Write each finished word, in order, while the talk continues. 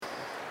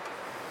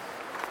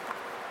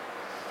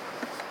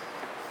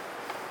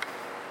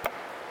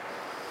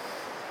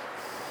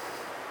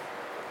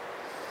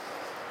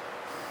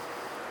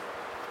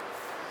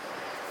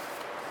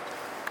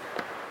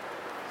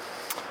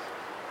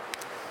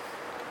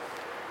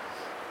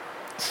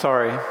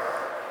Sorry.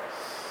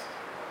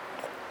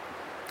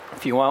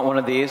 If you want one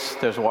of these,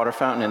 there's a water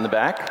fountain in the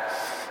back.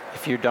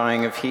 If you're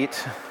dying of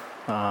heat,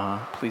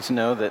 please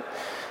know that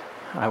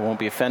I won't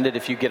be offended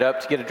if you get up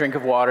to get a drink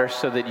of water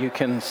so that you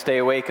can stay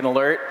awake and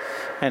alert.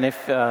 And if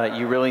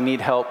you really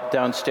need help,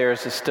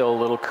 downstairs is still a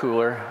little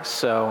cooler.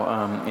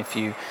 So if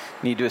you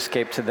need to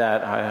escape to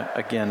that,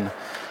 again,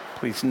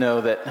 please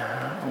know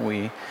that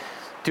we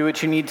do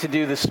what you need to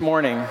do this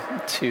morning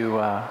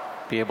to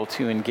be able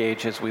to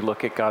engage as we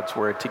look at God's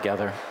Word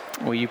together.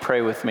 Will you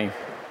pray with me?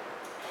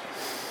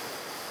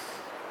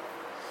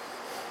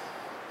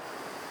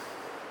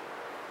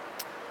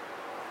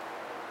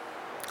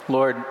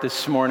 Lord,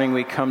 this morning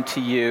we come to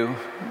you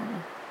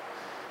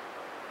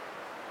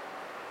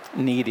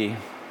needy.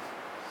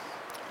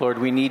 Lord,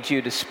 we need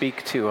you to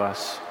speak to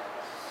us.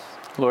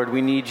 Lord,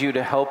 we need you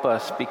to help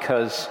us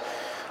because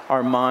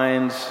our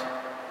minds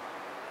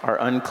are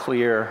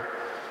unclear.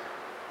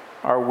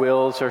 Our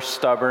wills are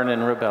stubborn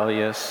and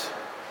rebellious.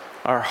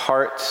 Our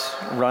hearts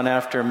run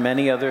after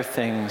many other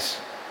things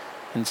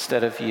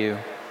instead of you.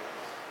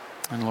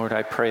 And Lord,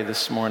 I pray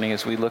this morning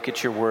as we look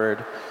at your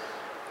word,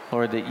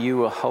 Lord, that you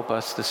will help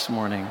us this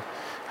morning.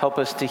 Help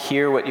us to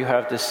hear what you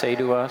have to say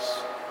to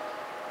us.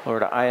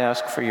 Lord, I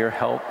ask for your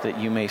help that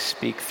you may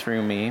speak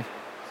through me.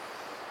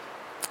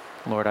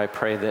 Lord, I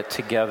pray that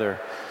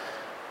together,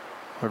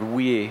 Lord,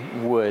 we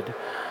would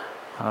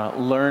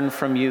learn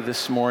from you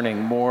this morning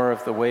more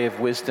of the way of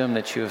wisdom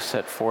that you have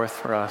set forth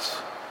for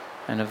us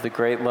and of the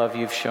great love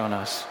you've shown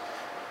us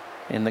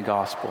in the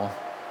gospel.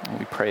 And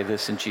we pray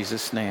this in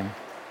Jesus' name.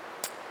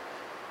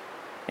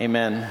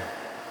 Amen.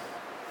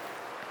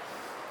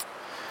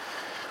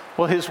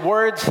 Well, his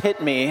words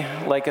hit me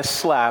like a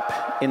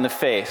slap in the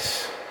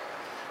face.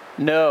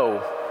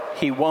 No,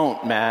 he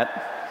won't,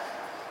 Matt.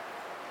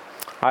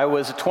 I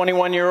was a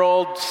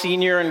 21-year-old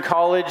senior in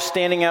college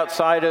standing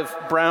outside of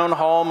Brown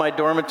Hall, my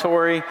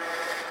dormitory.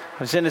 I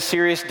was in a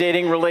serious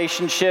dating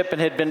relationship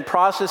and had been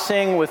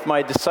processing with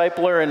my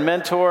discipler and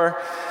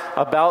mentor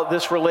about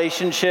this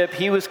relationship.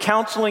 He was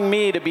counseling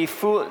me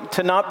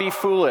to not be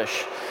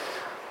foolish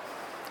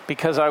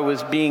because I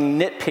was being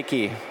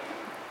nitpicky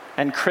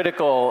and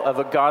critical of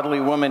a godly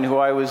woman who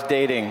I was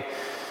dating,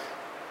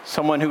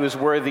 someone who was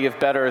worthy of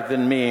better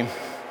than me.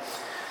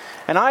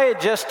 And I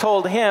had just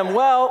told him,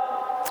 well,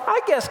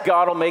 I guess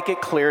God will make it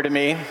clear to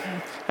me,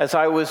 as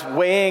I was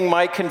weighing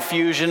my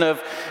confusion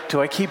of, do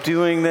I keep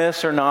doing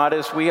this or not,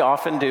 as we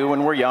often do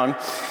when we're young.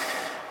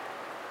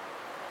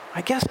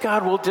 I guess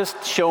God will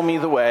just show me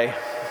the way.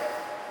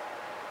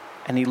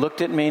 And he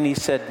looked at me and he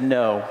said,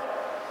 no,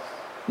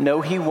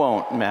 he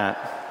won't,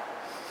 Matt.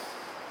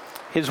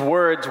 His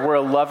words were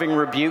a loving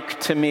rebuke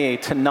to me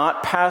to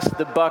not pass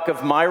the buck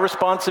of my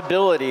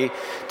responsibility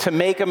to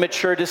make a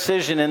mature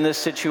decision in this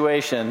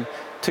situation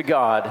to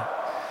God.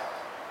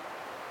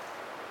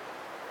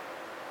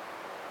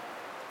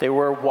 They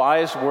were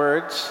wise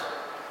words,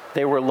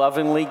 they were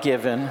lovingly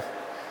given,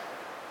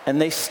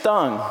 and they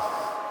stung.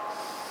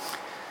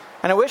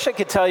 And I wish I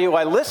could tell you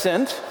I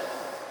listened,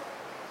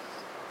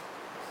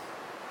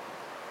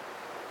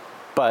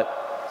 but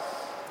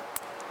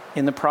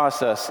in the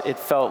process, it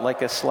felt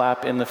like a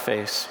slap in the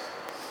face.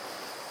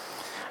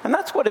 And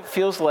that's what it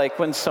feels like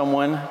when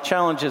someone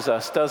challenges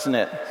us, doesn't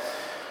it?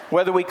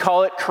 Whether we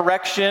call it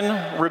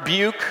correction,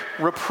 rebuke,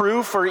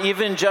 reproof, or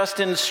even just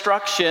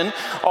instruction,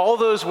 all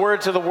those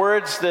words are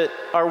words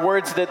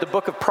that the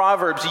book of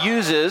Proverbs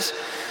uses.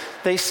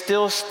 They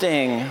still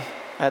sting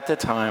at the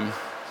time.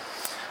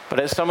 But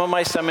as some of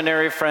my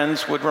seminary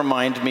friends would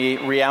remind me,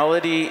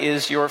 reality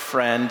is your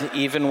friend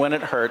even when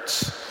it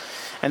hurts.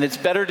 And it's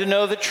better to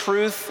know the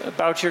truth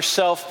about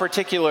yourself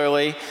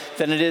particularly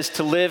than it is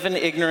to live in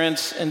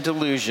ignorance and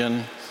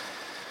delusion.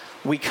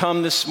 We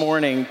come this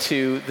morning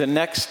to the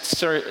next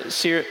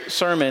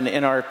sermon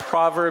in our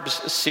Proverbs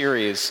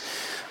series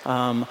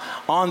on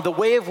the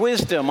way of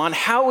wisdom, on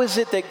how is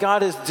it that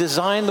God has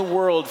designed the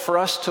world for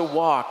us to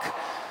walk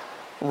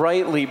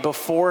rightly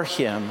before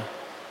him.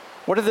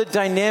 What are the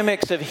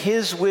dynamics of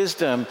his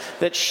wisdom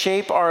that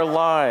shape our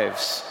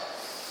lives?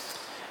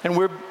 And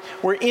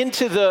we're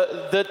into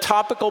the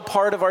topical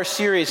part of our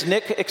series.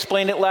 Nick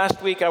explained it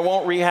last week. I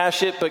won't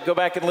rehash it, but go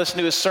back and listen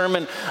to his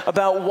sermon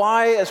about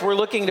why, as we're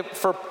looking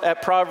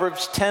at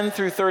Proverbs 10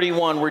 through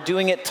 31, we're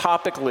doing it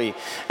topically.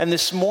 And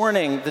this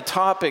morning, the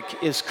topic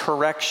is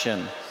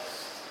correction.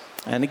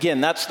 And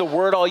again, that's the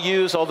word I'll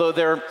use, although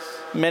there are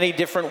many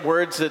different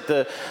words that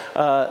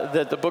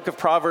the book of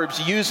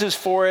Proverbs uses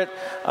for it.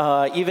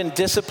 Even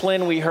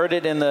discipline, we heard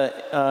it in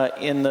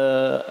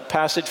the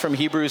passage from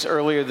Hebrews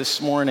earlier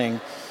this morning.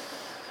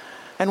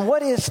 And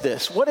what is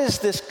this? What is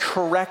this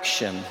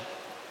correction,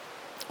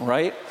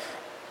 right?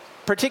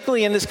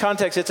 Particularly in this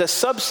context, it's a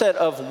subset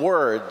of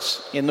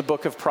words in the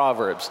book of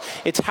Proverbs.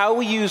 It's how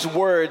we use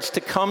words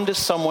to come to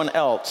someone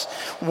else.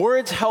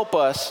 Words help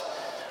us.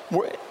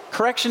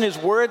 Correction is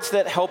words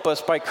that help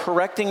us by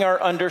correcting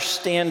our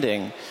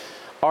understanding,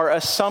 our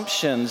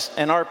assumptions,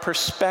 and our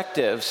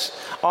perspectives,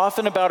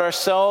 often about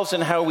ourselves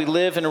and how we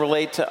live and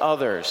relate to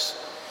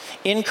others.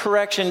 In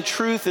correction,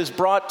 truth is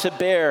brought to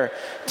bear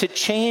to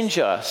change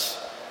us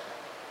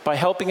by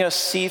helping us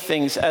see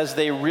things as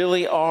they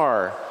really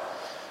are.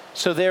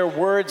 So they're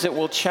words that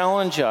will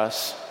challenge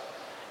us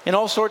in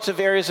all sorts of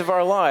areas of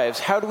our lives.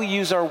 How do we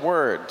use our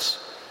words?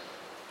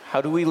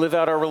 How do we live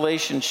out our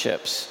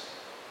relationships?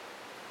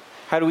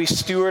 How do we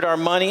steward our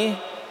money,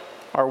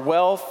 our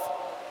wealth,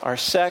 our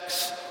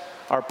sex,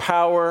 our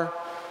power,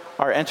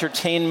 our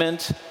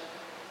entertainment?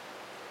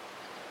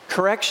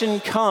 Correction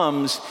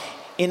comes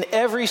in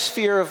every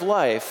sphere of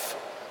life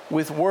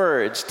with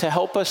words to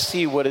help us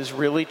see what is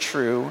really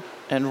true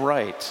and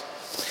right.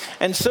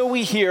 And so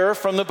we hear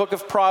from the book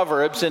of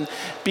Proverbs, and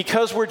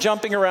because we're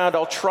jumping around,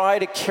 I'll try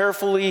to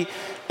carefully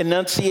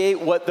enunciate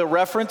what the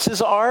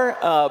references are,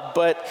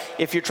 but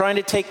if you're trying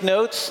to take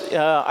notes,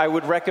 I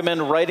would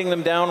recommend writing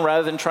them down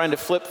rather than trying to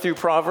flip through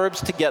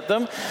Proverbs to get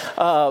them,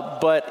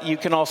 but you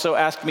can also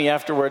ask me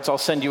afterwards. I'll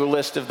send you a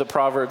list of the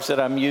Proverbs that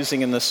I'm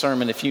using in the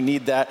sermon if you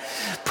need that.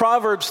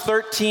 Proverbs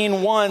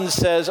 13:1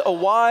 says, "A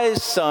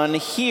wise son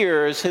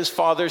hears his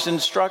father's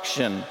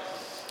instruction,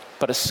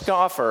 but a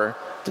scoffer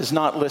does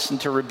not listen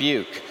to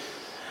rebuke."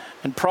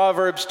 And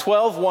Proverbs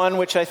 12:1,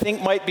 which I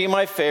think might be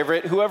my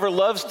favorite, "Whoever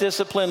loves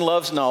discipline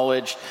loves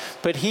knowledge,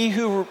 but he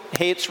who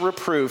hates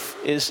reproof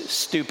is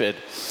stupid."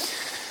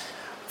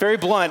 Very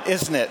blunt,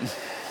 isn't it?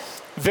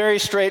 Very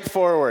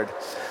straightforward.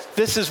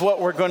 This is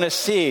what we're going to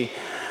see.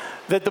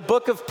 That in the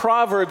book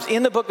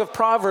of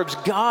Proverbs,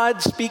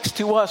 God speaks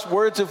to us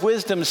words of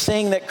wisdom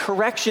saying that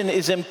correction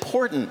is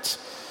important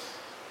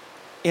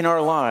in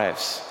our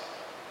lives.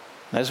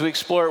 As we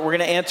explore it, we're going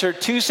to answer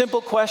two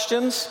simple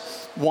questions.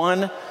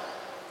 One,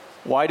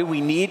 why do we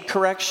need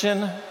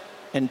correction?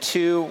 And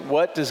two,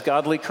 what does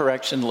godly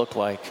correction look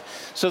like?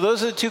 So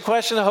those are the two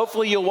questions.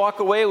 Hopefully you'll walk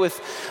away with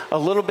a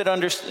little bit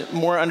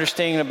more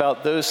understanding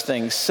about those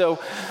things. So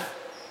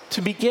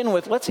to begin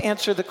with, let's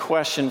answer the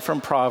question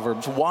from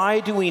Proverbs. Why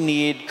do we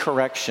need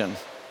correction?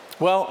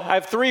 Well, I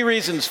have three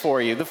reasons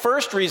for you. The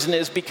first reason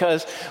is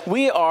because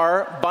we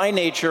are, by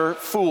nature,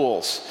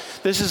 fools.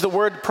 This is the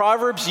word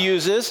Proverbs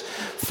uses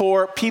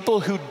for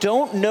people who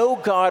don't know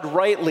God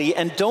rightly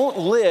and don't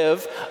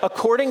live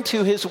according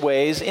to his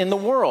ways in the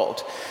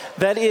world.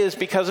 That is,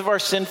 because of our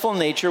sinful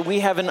nature,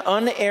 we have an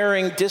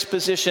unerring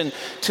disposition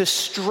to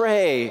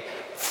stray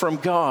from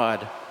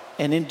God.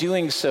 And in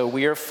doing so,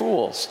 we are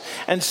fools.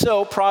 And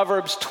so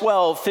Proverbs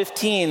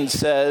 12:15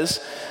 says,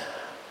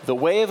 "The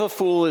way of a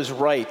fool is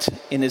right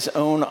in his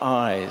own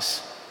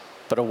eyes,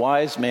 but a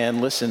wise man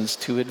listens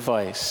to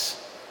advice."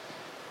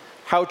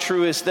 How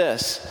true is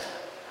this?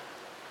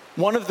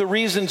 One of the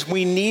reasons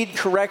we need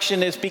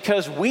correction is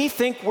because we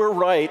think we're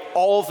right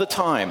all the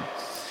time.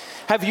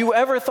 Have you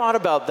ever thought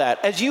about that?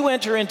 As you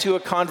enter into a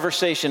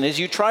conversation, as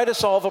you try to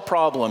solve a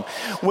problem,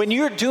 when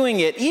you're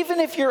doing it, even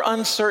if you're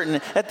uncertain,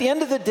 at the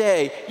end of the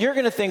day, you're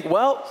going to think,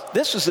 well,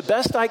 this was the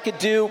best I could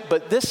do,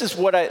 but this is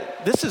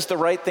the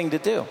right thing to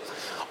do.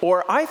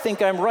 Or I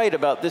think I'm right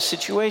about this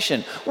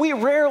situation. We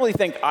rarely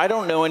think, I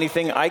don't know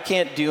anything, I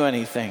can't do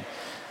anything.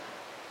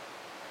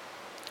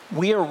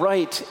 We are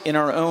right in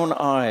our own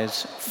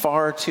eyes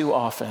far too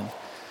often.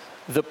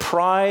 The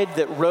pride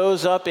that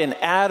rose up in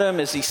Adam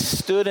as he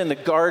stood in the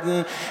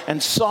garden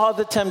and saw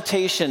the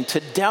temptation to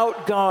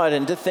doubt God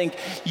and to think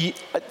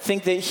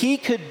that he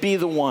could be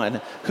the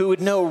one who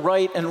would know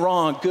right and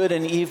wrong, good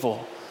and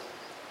evil,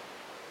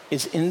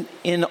 is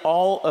in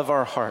all of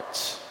our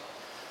hearts.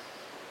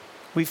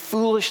 We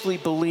foolishly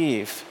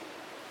believe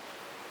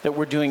that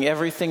we're doing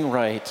everything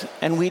right,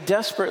 and we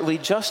desperately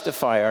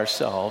justify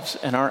ourselves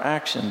and our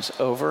actions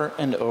over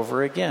and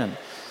over again.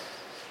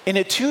 In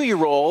a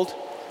 2-year-old,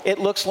 it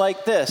looks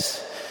like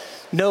this: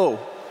 "No,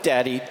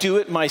 Daddy, do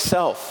it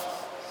myself."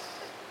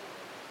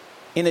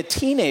 In a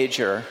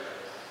teenager,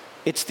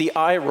 it's the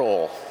eye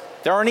roll.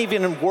 There aren't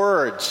even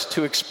words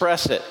to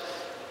express it.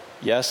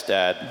 "Yes,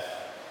 Dad."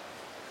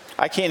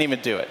 I can't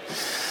even do it.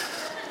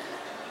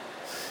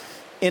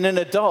 In an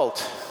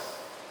adult,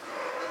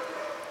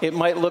 it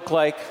might look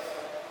like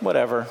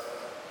whatever.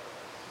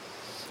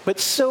 But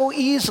so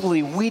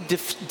easily we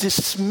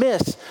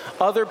dismiss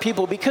other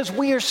people because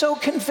we are so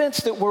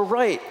convinced that we're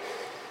right.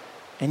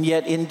 And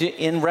yet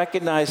in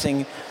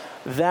recognizing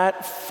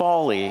that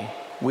folly,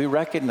 we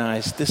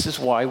recognize this is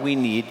why we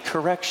need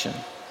correction.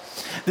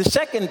 The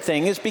second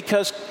thing is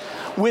because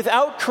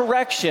without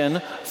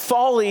correction,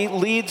 folly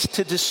leads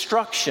to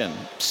destruction.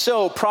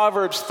 So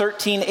Proverbs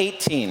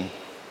 13:18.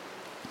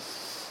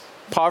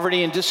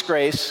 "Poverty and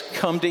disgrace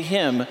come to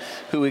him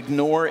who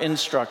ignore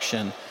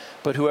instruction,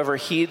 but whoever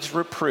heeds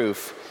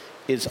reproof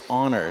is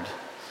honored."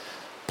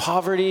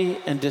 Poverty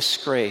and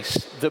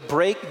disgrace, the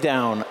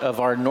breakdown of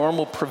our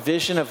normal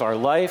provision of our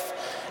life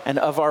and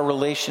of our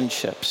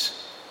relationships.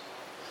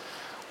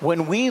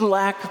 When we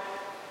lack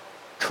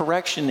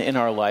correction in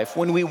our life,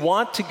 when we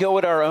want to go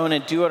it our own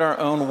and do it our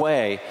own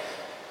way,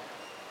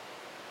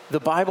 the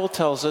Bible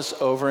tells us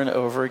over and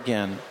over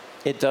again,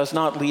 it does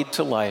not lead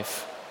to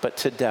life, but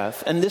to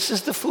death. And this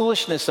is the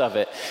foolishness of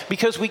it,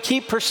 because we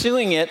keep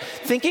pursuing it,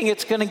 thinking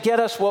it's going to get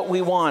us what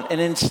we want,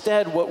 and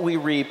instead what we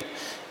reap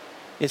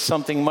is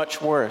something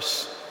much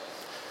worse.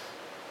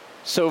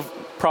 So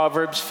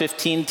Proverbs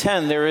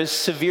 15:10, there is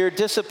severe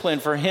discipline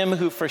for him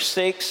who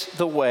forsakes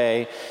the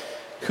way.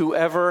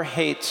 Whoever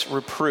hates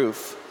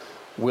reproof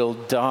will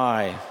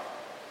die.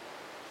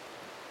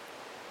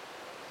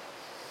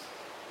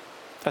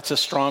 That's a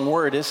strong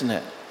word, isn't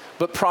it?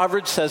 But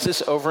Proverbs says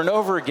this over and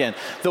over again.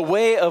 The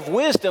way of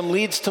wisdom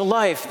leads to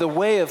life. The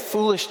way of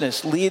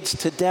foolishness leads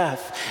to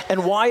death.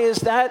 And why is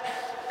that?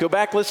 Go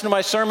back, listen to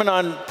my sermon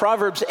on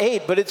Proverbs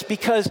 8, but it's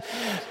because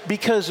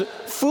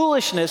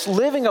foolishness,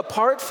 living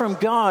apart from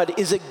God,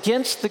 is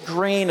against the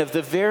grain of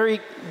the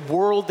very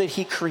world that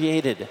he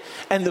created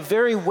and the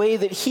very way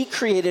that he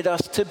created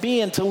us to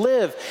be and to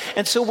live.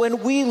 And so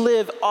when we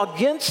live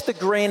against the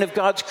grain of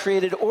God's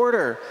created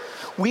order,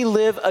 we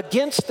live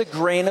against the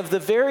grain of the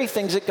very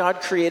things that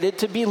God created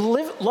to be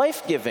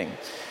life-giving.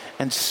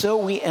 And so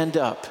we end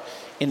up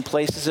in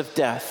places of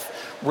death.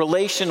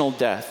 Relational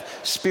death,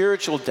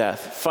 spiritual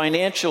death,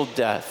 financial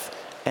death,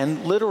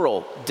 and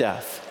literal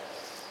death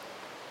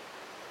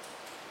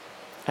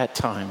at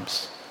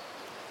times.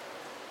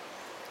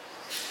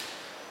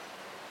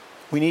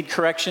 We need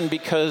correction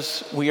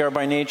because we are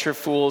by nature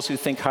fools who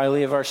think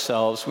highly of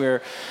ourselves.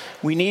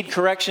 We need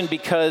correction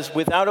because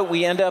without it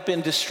we end up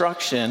in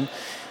destruction.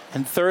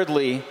 And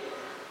thirdly,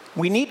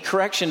 we need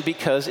correction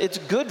because it's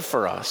good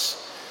for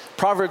us.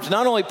 Proverbs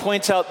not only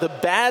points out the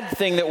bad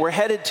thing that we're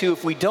headed to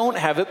if we don't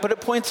have it, but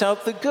it points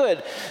out the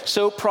good.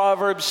 So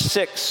Proverbs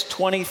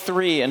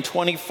 6:23 and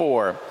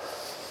 24.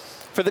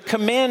 For the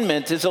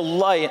commandment is a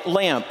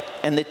lamp,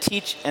 and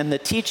the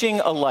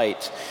teaching a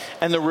light,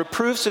 and the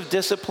reproofs of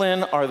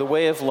discipline are the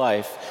way of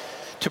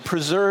life, to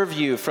preserve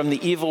you from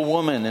the evil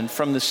woman and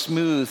from the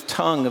smooth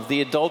tongue of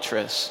the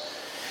adulteress.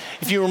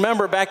 If you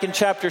remember back in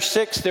chapter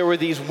 6, there were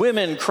these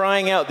women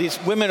crying out, these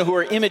women who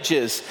are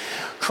images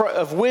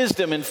of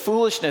wisdom and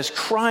foolishness,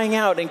 crying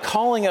out and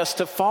calling us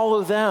to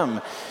follow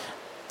them.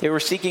 They were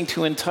seeking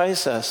to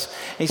entice us.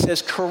 And he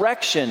says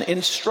correction,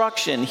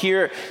 instruction.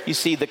 Here you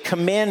see the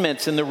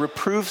commandments and the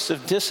reproofs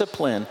of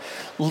discipline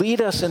lead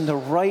us in the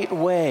right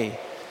way.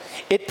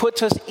 It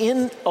puts us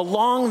in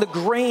along the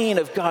grain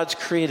of God's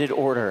created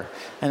order,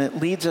 and it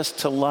leads us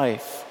to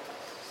life.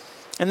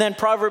 And then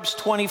Proverbs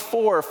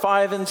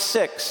 24:5 and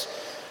 6.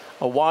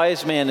 A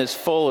wise man is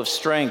full of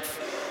strength,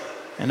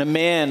 and a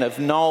man of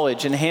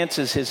knowledge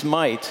enhances his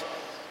might.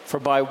 For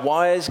by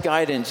wise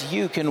guidance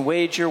you can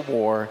wage your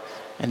war,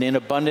 and in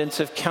abundance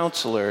of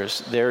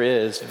counselors there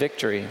is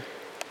victory.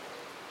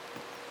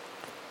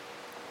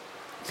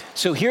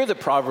 So here the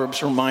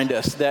Proverbs remind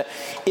us that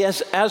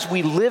as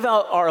we live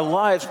out our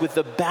lives with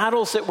the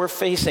battles that we're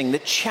facing, the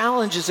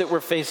challenges that we're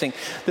facing,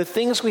 the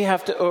things we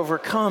have to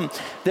overcome,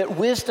 that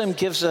wisdom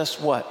gives us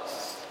what?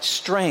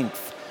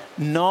 Strength,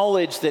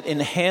 knowledge that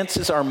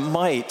enhances our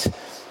might,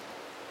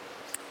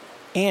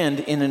 and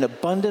in an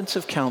abundance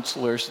of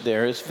counselors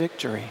there is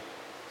victory.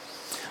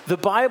 The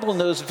Bible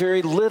knows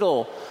very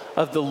little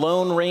of the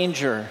Lone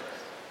Ranger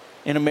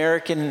in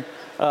American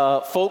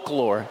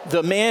folklore,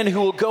 the man who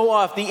will go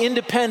off, the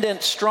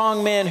independent,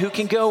 strong man who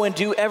can go and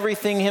do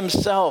everything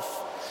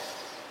himself.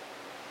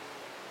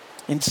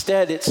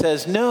 Instead, it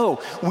says, no,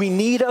 we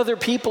need other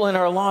people in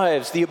our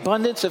lives. The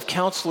abundance of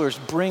counselors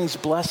brings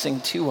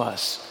blessing to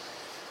us.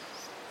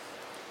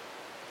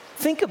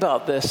 Think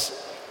about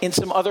this in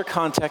some other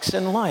contexts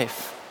in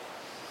life.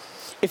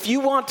 If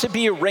you want to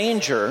be a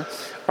ranger,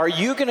 are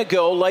you going to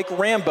go like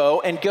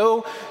Rambo and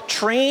go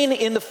train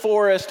in the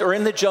forest or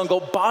in the jungle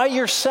by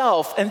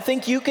yourself and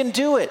think you can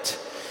do it?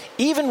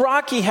 Even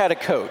Rocky had a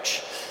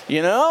coach,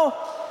 you know?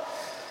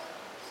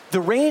 The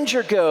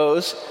ranger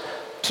goes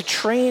to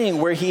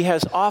training where he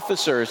has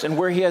officers and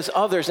where he has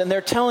others, and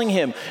they're telling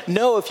him,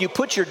 no, if you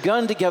put your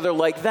gun together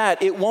like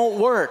that, it won't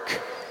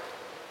work.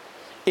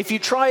 If you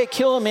try to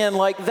kill a man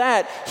like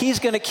that, he's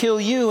going to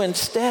kill you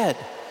instead.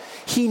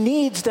 He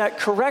needs that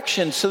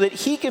correction so that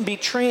he can be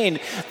trained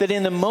that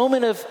in the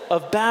moment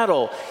of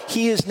battle,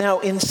 he is now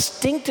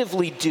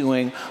instinctively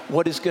doing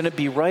what is going to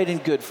be right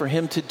and good for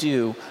him to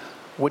do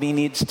what he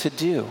needs to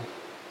do.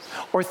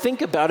 Or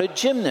think about a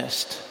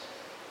gymnast.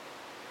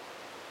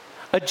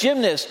 A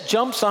gymnast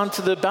jumps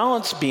onto the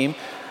balance beam.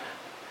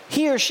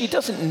 He or she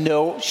doesn't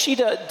know,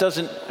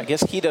 I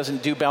guess he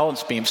doesn't do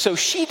balance beams, so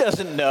she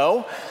doesn't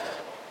know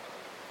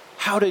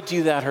how to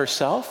do that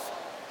herself.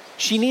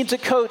 She needs a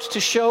coach to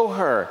show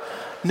her.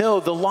 No,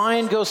 the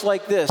line goes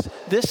like this.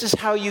 This is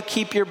how you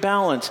keep your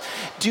balance.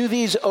 Do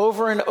these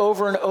over and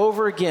over and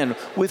over again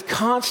with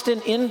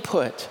constant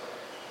input.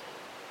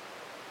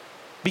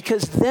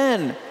 Because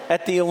then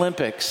at the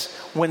Olympics,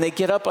 when they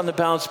get up on the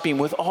balance beam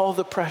with all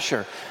the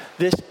pressure,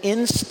 this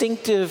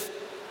instinctive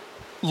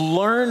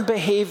learned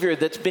behavior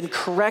that's been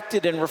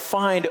corrected and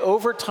refined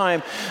over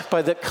time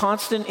by the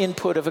constant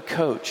input of a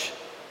coach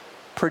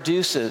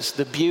produces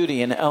the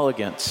beauty and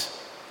elegance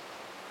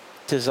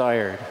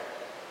desired.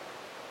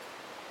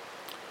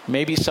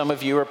 Maybe some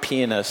of you are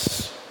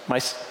pianists. My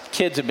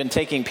kids have been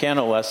taking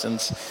piano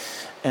lessons,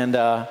 and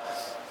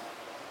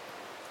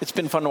it's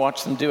been fun to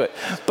watch them do it.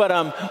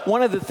 But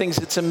one of the things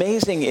that's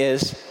amazing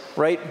is,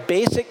 right,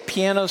 basic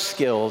piano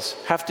skills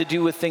have to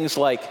do with things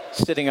like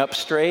sitting up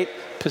straight,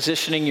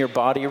 positioning your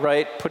body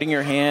right, putting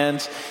your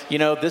hands,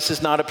 this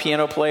is not a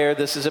piano player,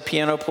 this is a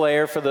piano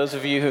player for those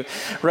of you who,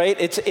 right?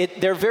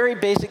 They're very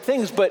basic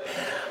things, but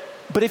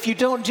if you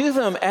don't do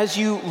them, as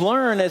you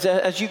learn,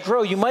 as you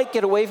grow, you might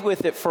get away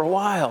with it for a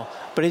while,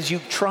 but as you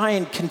try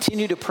and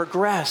continue to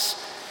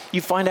progress, you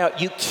find out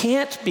you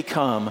can't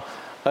become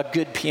a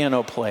good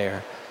piano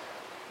player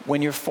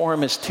when your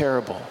form is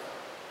terrible.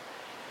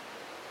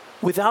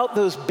 Without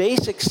those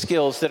basic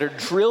skills that are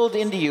drilled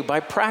into you by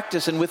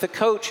practice and with a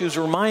coach who's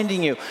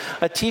reminding you,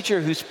 a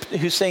teacher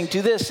who's saying,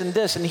 do this,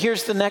 and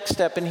here's the next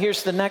step, and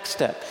here's the next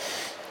step.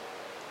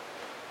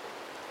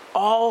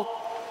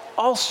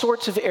 All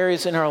sorts of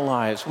areas in our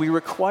lives, we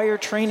require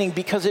training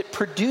because it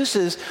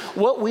produces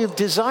what we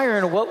desire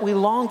and what we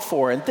long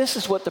for. And this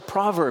is what the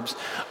Proverbs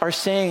are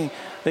saying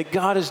that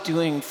God is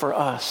doing for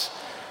us.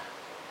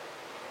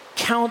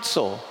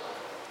 Counsel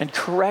and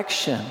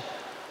correction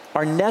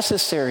are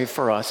necessary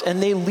for us,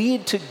 and they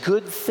lead to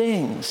good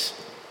things.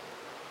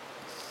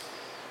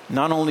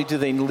 Not only do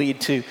they lead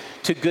to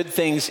good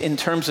things in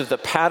terms of the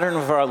pattern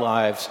of our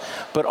lives,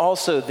 but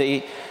also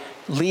they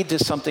lead to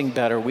something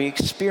better. We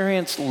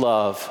experience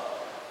love,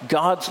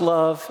 God's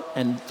love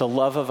and the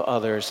love of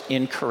others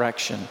in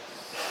correction.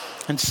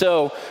 And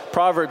so,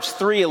 Proverbs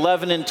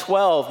 3:11 and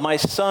 12, my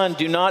son,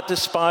 do not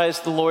despise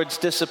the Lord's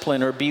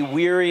discipline or be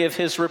weary of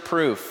his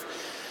reproof.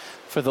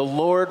 For the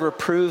Lord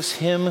reproves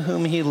him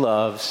whom he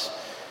loves,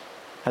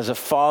 as a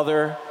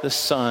father the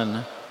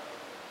son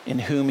in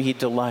whom he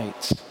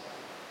delights.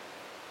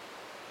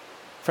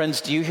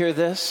 Friends, do you hear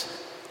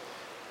this?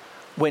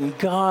 When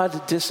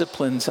God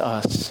disciplines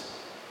us,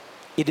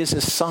 it is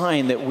a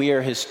sign that we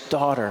are his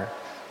daughter,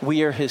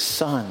 we are his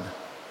son.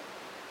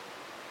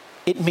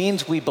 It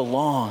means we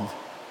belong,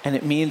 and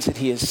it means that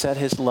he has set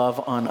his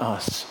love on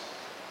us.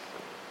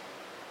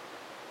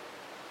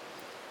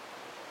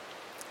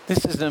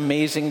 This is an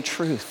amazing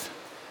truth.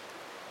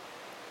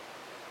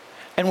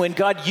 And when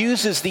God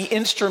uses the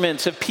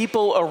instruments of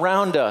people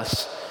around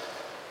us,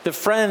 the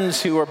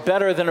friends who are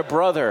better than a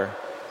brother,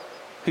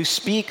 who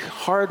speak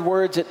hard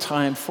words at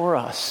times for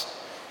us,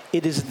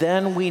 it is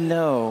then we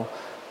know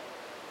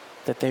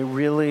that they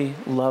really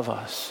love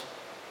us.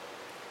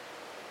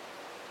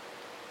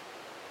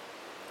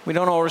 We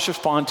don't always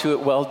respond to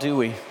it well, do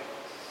we?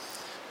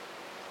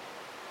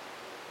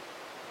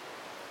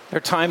 There are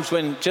times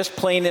when, just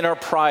plain in our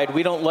pride,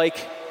 we don't like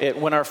it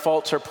when our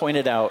faults are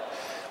pointed out,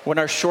 when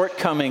our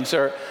shortcomings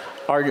are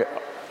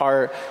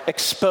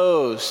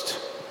exposed.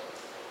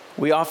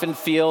 We often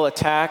feel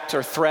attacked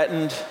or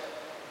threatened.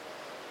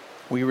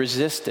 We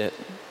resist it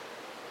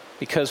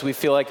because we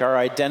feel like our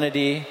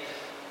identity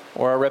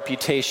or our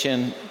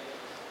reputation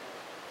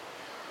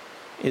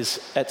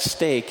is at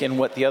stake in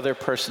what the other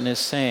person is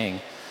saying.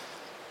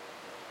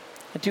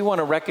 I do want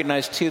to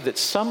recognize, too, that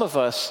some of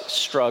us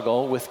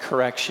struggle with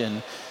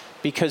correction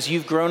because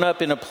you've grown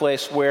up in a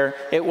place where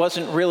it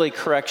wasn't really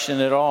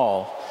correction at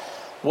all.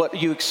 What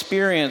you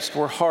experienced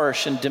were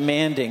harsh and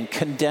demanding,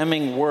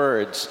 condemning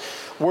words.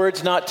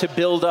 Words not to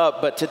build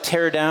up, but to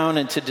tear down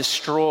and to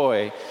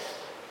destroy.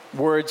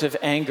 Words of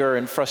anger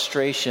and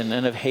frustration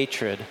and of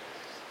hatred.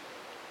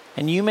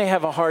 And you may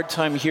have a hard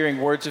time hearing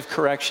words of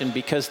correction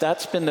because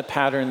that's been the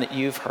pattern that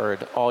you've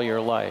heard all your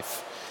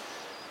life.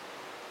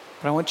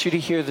 But I want you to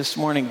hear this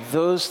morning,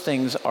 those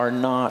things are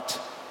not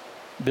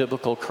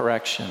biblical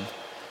correction.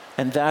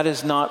 And that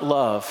is not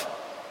love.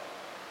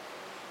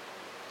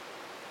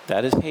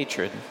 That is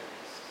hatred.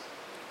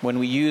 When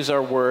we use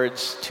our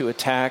words to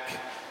attack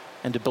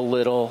and to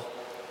belittle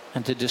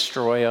and to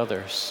destroy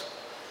others.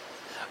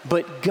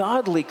 But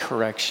godly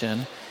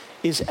correction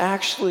is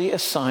actually a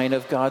sign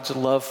of God's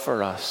love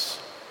for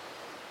us.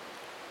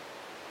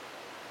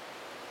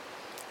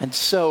 And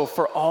so,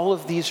 for all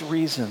of these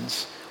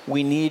reasons,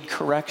 we need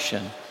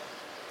correction.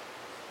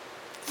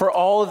 For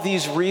all of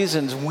these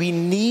reasons, we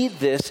need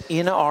this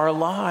in our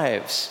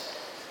lives.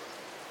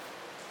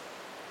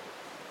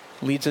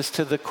 Leads us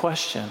to the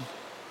question,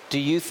 do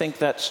you think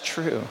that's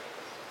true?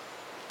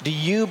 Do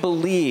you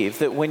believe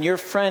that when your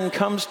friend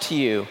comes to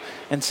you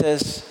and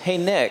says, hey,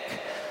 Nick,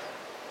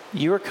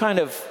 you were kind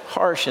of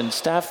harsh in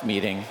staff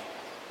meeting.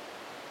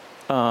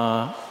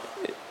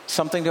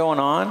 Something going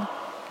on?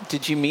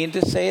 Did you mean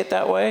to say it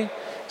that way?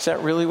 Is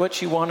that really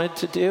what you wanted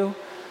to do?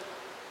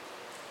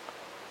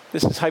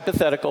 This is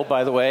hypothetical,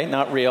 by the way,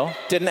 not real.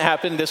 Didn't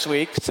happen this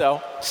week,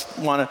 so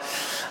want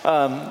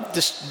to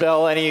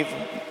dispel any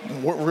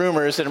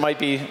rumors that might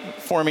be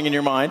forming in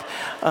your mind.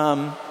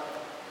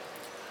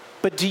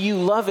 But do you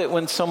love it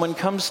when someone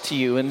comes to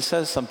you and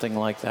says something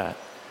like that?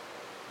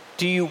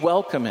 Do you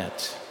welcome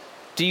it?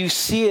 Do you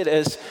see it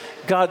as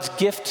God's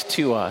gift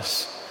to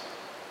us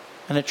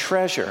and a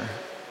treasure?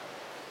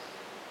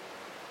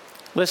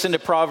 Listen to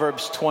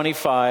Proverbs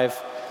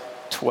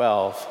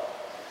 25:12.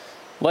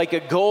 Like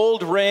a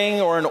gold ring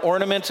or an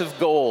ornament of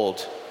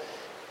gold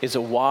is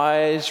a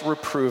wise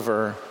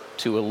reprover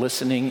to a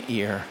listening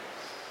ear.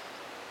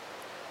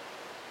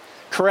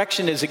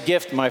 Correction is a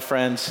gift, my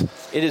friends.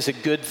 It is a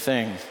good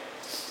thing.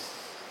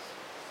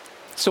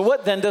 So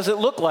what then does it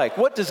look like?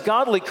 What does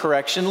godly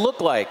correction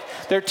look like?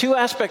 There are two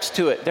aspects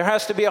to it. There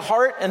has to be a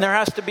heart and there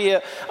has to be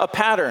a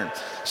pattern.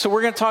 So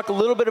we're going to talk a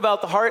little bit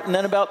about the heart and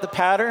then about the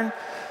pattern.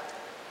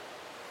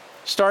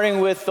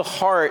 Starting with the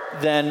heart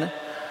then,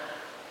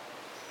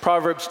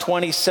 Proverbs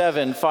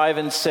 27, 5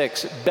 and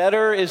 6.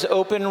 Better is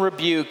open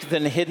rebuke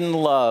than hidden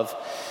love.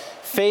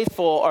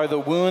 Faithful are the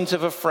wounds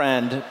of a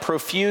friend.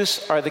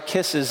 Profuse are the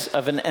kisses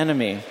of an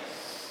enemy.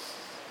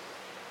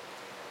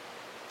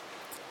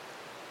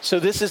 So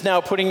this is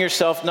now putting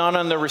yourself not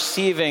on the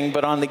receiving,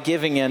 but on the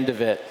giving end of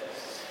it.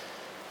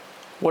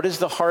 What is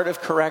the heart of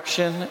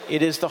correction?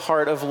 It is the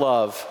heart of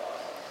love.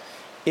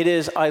 It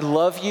is, I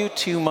love you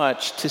too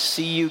much to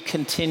see you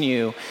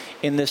continue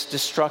in this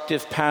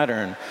destructive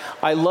pattern.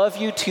 I love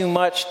you too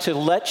much to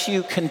let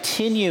you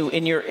continue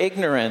in your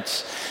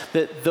ignorance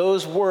that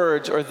those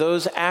words or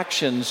those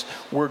actions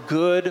were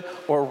good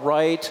or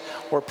right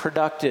or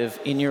productive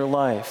in your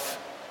life.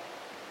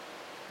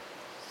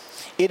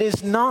 It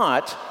is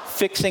not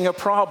fixing a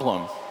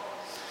problem.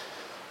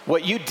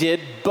 What you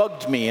did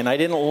bugged me and I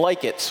didn't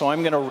like it, so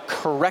I'm going to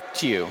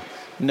correct you.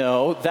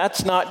 No,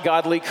 that's not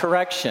godly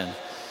correction.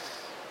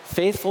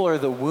 Faithful are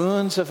the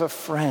wounds of a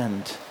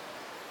friend,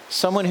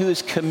 someone who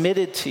is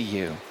committed to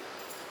you,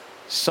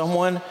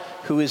 someone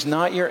who is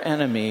not your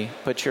enemy,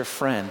 but your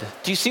friend.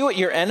 Do you see what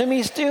your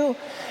enemies do?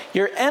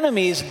 Your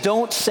enemies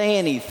don't say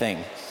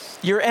anything.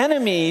 Your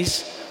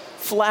enemies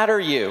flatter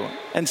you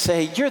and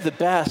say, you're the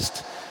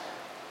best.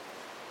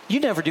 You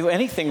never do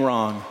anything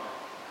wrong.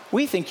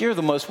 We think you're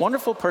the most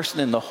wonderful person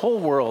in the whole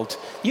world.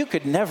 You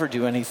could never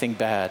do anything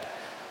bad.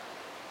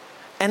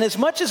 And as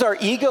much as our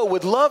ego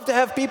would love to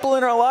have people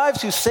in our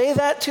lives who say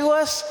that to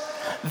us,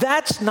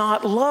 that's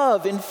not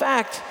love. In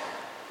fact,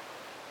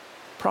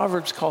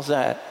 Proverbs calls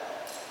that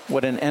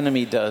what an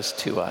enemy does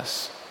to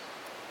us.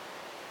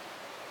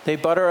 They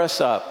butter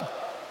us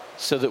up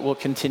so that we'll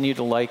continue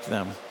to like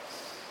them.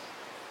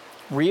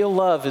 Real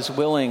love is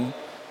willing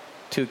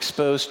to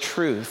expose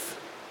truth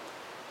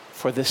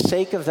for the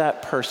sake of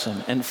that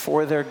person and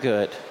for their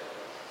good.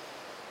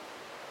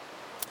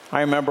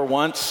 I remember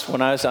once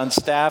when I was on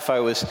staff,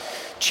 I was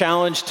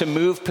challenged to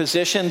move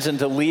positions and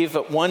to leave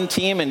at one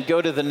team and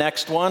go to the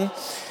next one.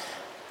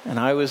 And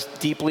I was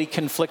deeply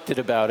conflicted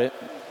about it.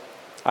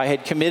 I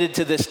had committed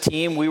to this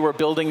team. We were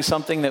building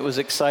something that was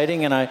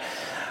exciting, and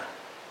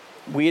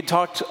we had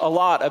talked a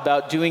lot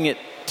about doing it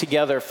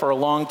together for a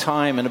long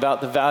time and about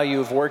the value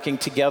of working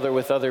together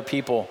with other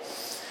people.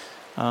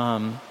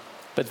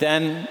 But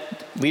then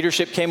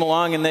leadership came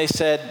along and they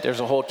said, there's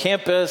a whole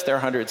campus, there are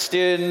 100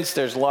 students,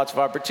 there's lots of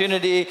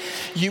opportunity.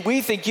 We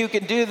think you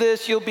can do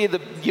this,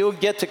 you'll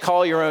get to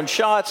call your own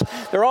shots.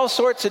 There are all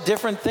sorts of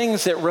different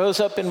things that rose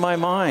up in my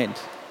mind.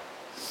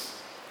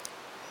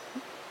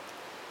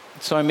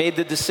 So I made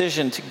the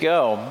decision to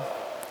go,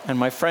 and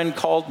my friend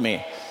called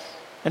me.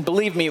 And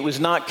believe me, it was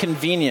not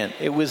convenient.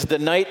 It was the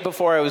night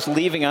before I was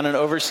leaving on an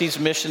overseas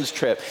missions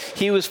trip.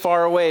 He was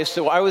far away,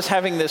 so I was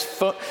having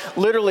this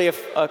literally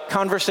a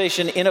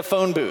conversation in a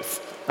phone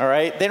booth, all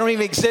right? They don't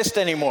even exist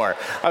anymore.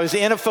 I was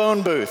in a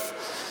phone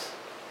booth.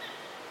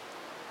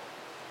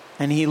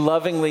 And he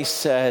lovingly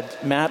said,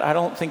 Matt, I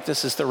don't think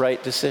this is the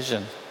right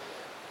decision.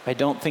 I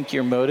don't think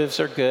your motives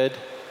are good.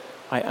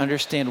 I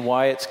understand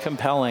why it's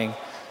compelling,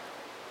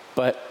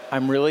 but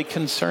I'm really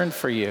concerned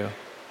for you.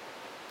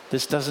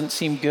 This doesn't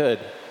seem good.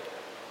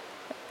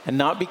 And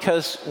not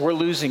because we're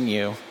losing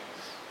you,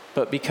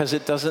 but because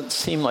it doesn't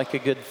seem like a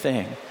good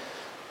thing.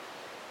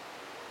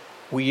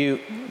 Will you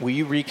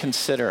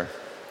reconsider?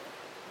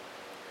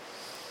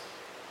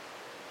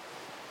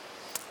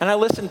 And I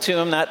listened to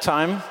him that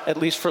time, at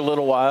least for a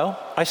little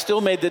while. I still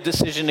made the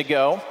decision to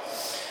go.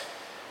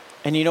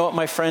 And you know what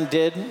my friend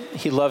did?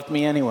 He loved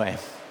me anyway.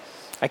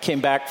 I came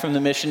back from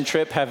the mission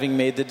trip having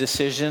made the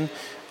decision,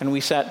 and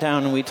we sat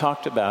down and we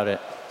talked about it.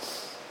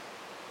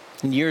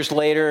 And years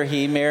later,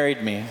 he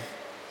married me.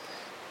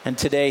 And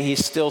today,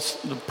 he's still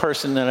the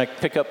person that I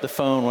pick up the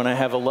phone when I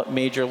have a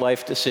major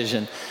life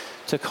decision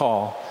to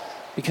call.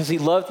 Because he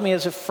loved me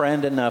as a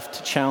friend enough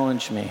to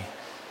challenge me.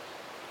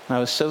 And I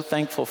was so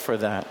thankful for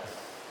that.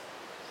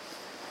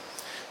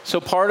 So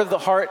part of the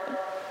heart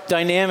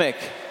dynamic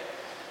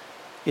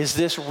is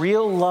this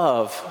real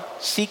love,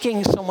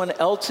 seeking someone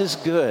else's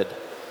good.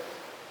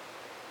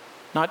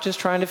 Not just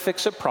trying to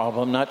fix a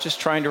problem, not just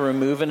trying to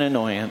remove an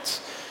annoyance,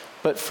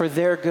 but for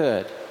their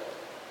good.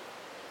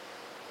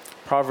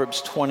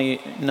 Proverbs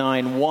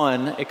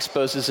 29:1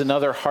 exposes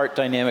another heart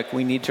dynamic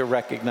we need to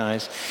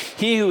recognize.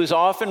 He who is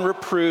often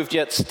reproved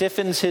yet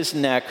stiffens his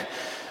neck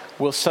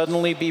will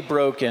suddenly be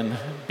broken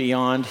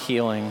beyond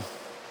healing.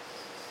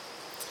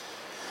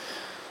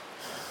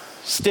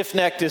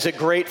 Stiff-necked is a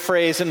great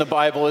phrase in the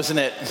Bible, isn't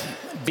it?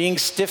 Being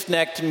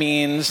stiff-necked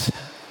means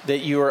that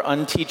you are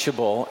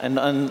unteachable and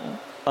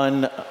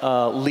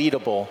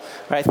unleadable.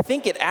 I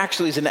think it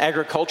actually is an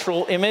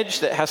agricultural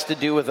image that has to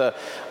do with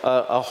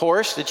a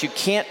horse, that you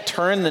can't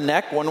turn the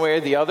neck one way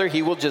or the other.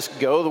 He will just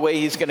go the way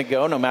he's going to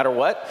go no matter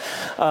what.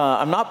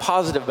 I'm not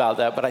positive about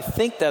that, but I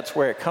think that's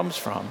where it comes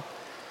from.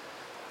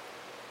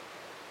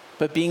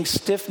 But being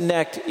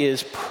stiff-necked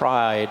is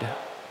pride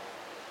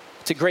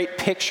It's a great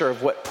picture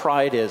of what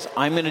pride is.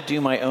 I'm going to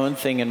do my own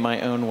thing in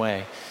my own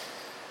way.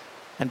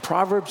 And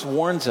Proverbs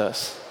warns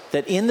us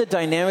that in the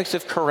dynamics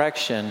of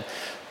correction,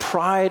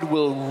 pride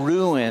will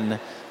ruin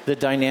the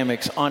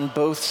dynamics on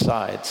both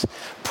sides.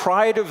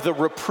 Pride of the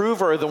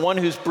reprover, the one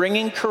who's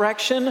bringing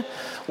correction,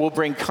 will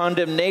bring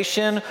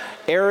condemnation,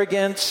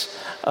 arrogance,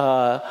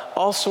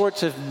 all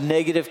sorts of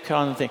negative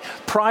kind of things.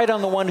 Pride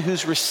on the one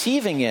who's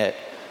receiving it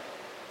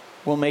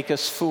will make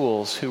us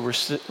fools who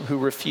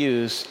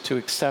refuse to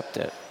accept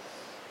it.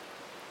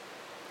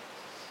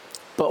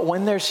 But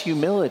when there's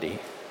humility,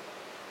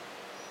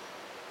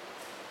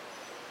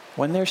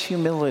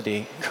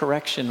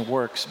 correction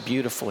works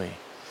beautifully.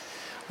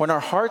 When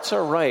our hearts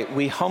are right,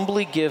 we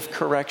humbly give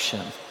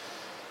correction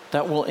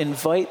that will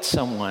invite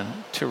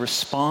someone to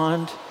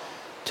respond,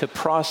 to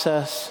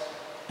process,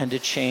 and to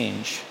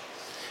change.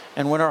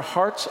 And when our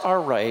hearts are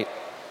right,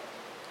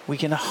 we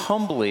can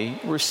humbly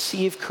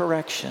receive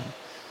correction.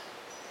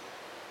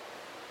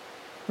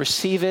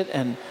 Receive it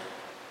and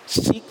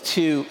seek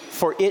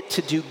for it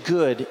to do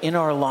good in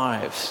our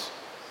lives.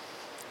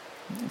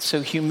 And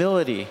so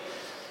humility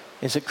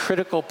is a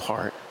critical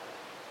part.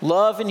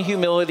 Love and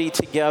humility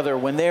together,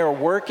 when they are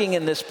working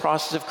in this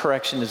process of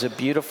correction, is a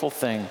beautiful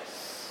thing.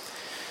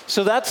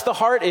 So that's the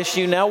heart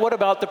issue. Now what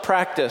about the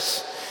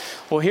practice?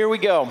 Well, here we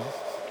go.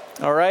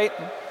 All right?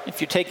 If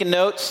you're taking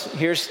notes,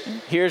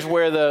 here's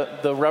where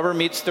the rubber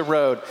meets the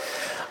road.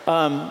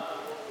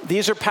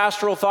 These are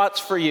pastoral thoughts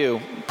for you.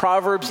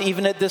 Proverbs,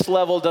 even at this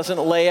level, doesn't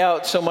lay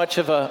out so much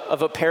of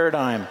a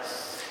paradigm.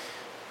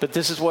 But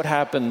this is what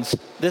happens.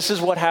 This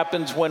is what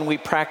happens when we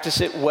practice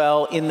it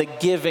well in the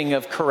giving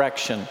of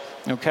correction.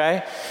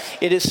 Okay?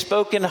 It is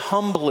spoken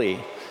humbly.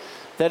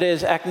 That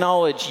is,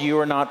 acknowledge you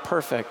are not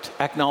perfect.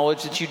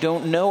 Acknowledge that you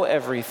don't know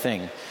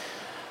everything.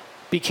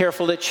 Be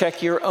careful to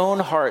check your own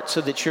heart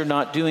so that you're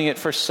not doing it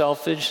for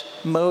selfish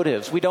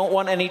motives. We don't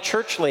want any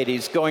church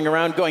ladies going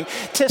around going,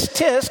 tisk,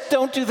 tisk,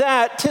 don't do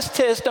that.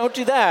 Tisk, tisk, don't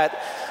do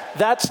that.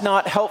 That's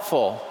not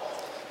helpful.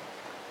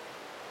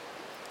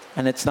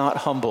 And it's not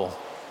humble.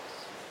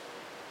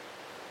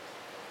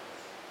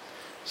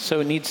 So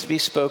it needs to be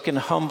spoken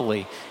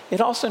humbly.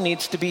 It also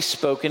needs to be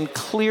spoken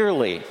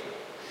clearly.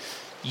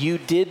 You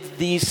did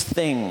these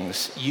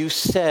things. You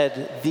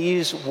said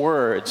these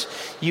words.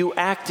 You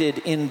acted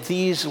in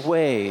these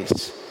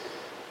ways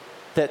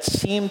that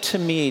seemed to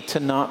me to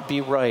not be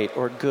right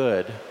or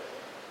good.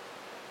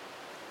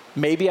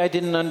 Maybe I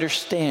didn't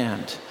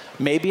understand.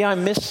 Maybe I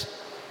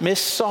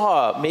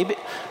missaw. Maybe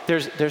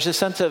there's a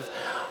sense of,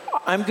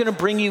 I'm going to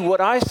bring you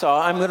what I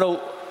saw. I'm going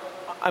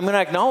to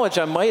acknowledge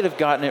I might have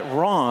gotten it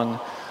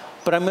wrong,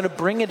 but I'm going to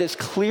bring it as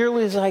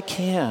clearly as I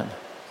can.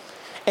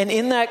 And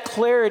in that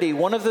clarity,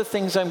 one of the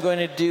things I'm going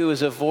to do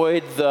is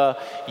avoid the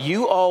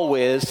you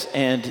always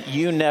and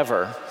you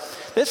never.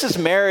 This is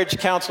marriage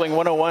counseling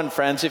 101,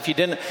 friends. If you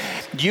didn't,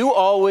 you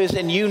always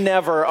and you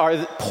never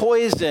are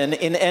poison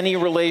in any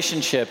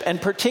relationship,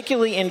 and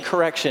particularly in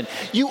correction.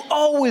 You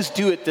always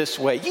do it this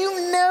way.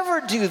 You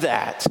never do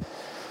that.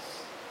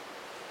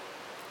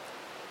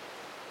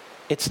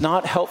 It's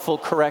not helpful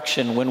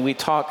correction when we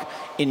talk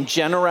in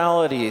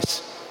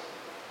generalities.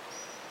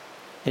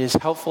 It is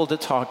helpful to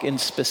talk in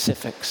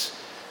specifics.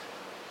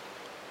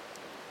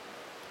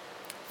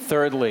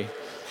 Thirdly,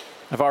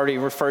 I've already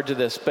referred to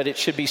this, but it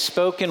should be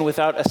spoken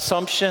without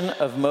assumption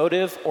of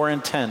motive or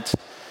intent.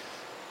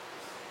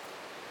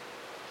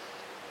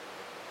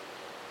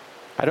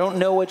 I don't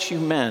know what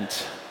you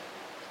meant,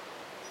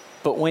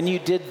 but when you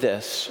did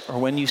this or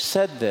when you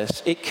said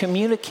this, it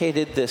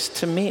communicated this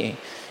to me.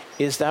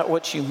 Is that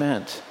what you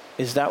meant?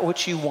 Is that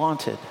what you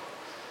wanted?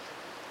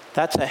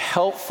 That's a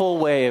helpful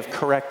way of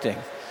correcting.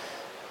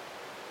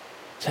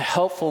 It's a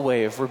helpful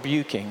way of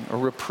rebuking or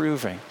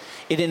reproving.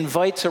 It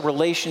invites a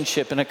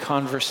relationship and a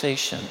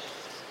conversation.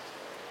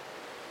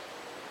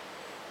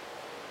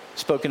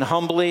 Spoken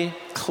humbly,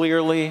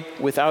 clearly,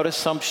 without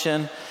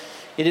assumption.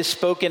 It is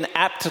spoken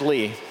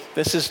aptly.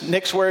 This is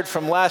Nick's word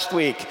from last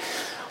week.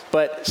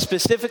 But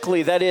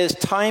specifically, that is,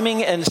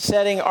 timing and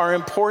setting are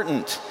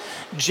important.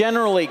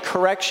 Generally,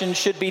 correction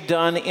should be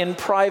done in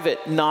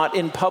private, not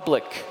in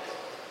public.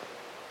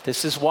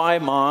 This is why,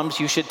 moms,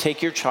 you should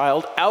take your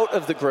child out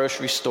of the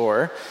grocery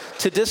store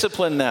to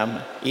discipline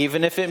them,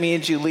 even if it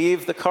means you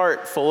leave the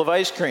cart full of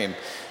ice cream.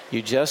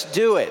 You just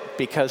do it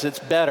because it's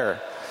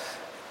better.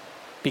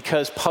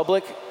 Because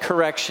public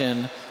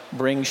correction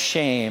brings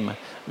shame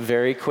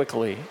very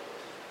quickly,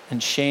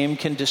 and shame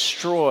can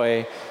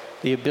destroy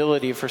the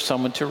ability for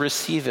someone to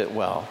receive it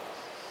well.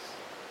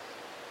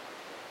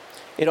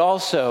 It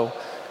also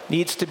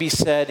needs to be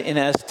said in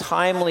as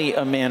timely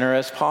a manner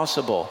as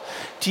possible.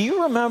 Do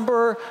you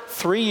remember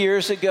 3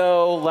 years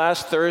ago,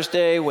 last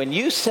Thursday, when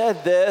you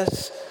said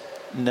this?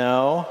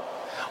 No.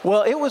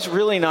 Well, it was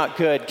really not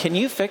good. Can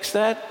you fix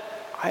that?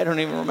 I don't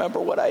even remember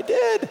what I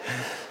did.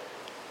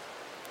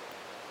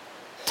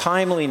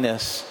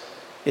 Timeliness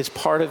is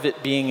part of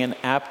it being an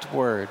apt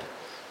word.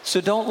 So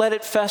don't let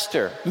it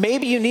fester.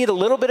 Maybe you need a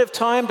little bit of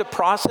time to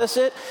process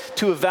it,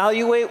 to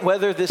evaluate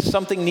whether this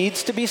something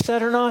needs to be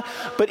said or not.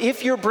 But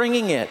if you're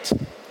bringing it,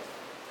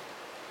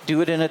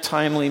 Do it in a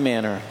timely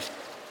manner.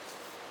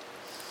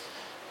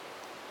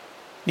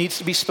 Needs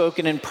to be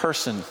spoken in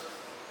person.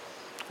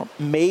 Or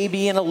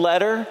maybe in a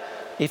letter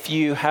if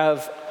you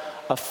have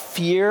a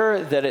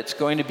fear that it's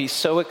going to be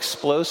so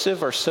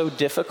explosive or so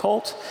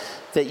difficult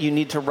that you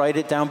need to write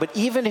it down. But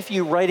even if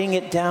you're writing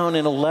it down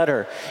in a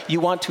letter,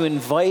 you want to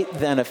invite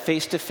then a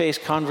face-to-face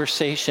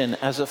conversation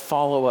as a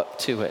follow-up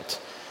to it.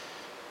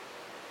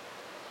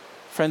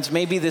 Friends,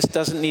 maybe this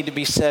doesn't need to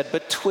be said,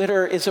 but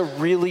Twitter is a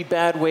really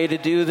bad way to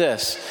do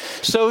this.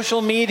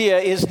 Social media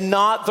is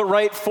not the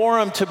right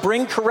forum to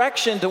bring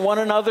correction to one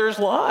another's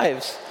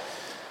lives.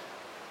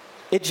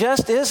 It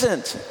just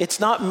isn't. It's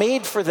not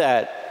made for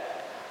that.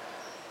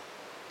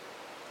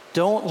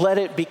 Don't let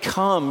it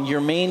become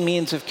your main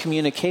means of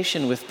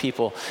communication with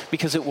people,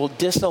 because it will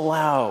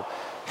disallow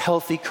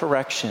healthy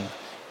correction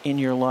in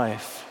your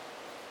life.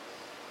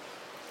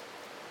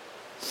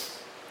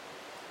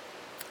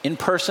 In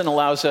person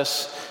allows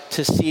us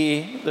to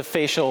see the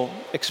facial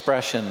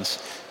expressions,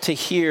 to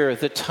hear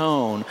the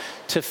tone,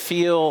 to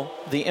feel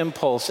the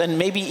impulse, and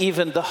maybe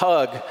even the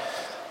hug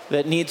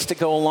that needs to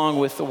go along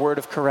with the word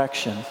of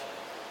correction.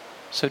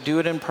 So do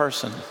it in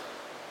person.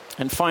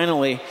 And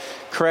finally,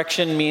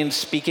 correction means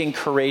speaking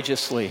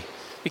courageously.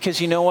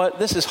 Because you know what?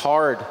 This is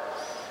hard.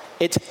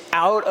 It's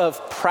out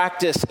of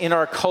practice in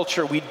our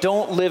culture. We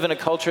don't live in a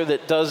culture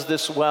that does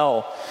this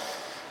well.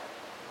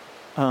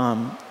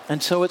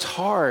 And so it's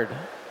hard.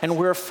 And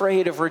we're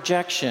afraid of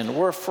rejection.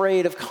 We're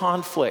afraid of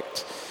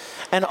conflict.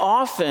 And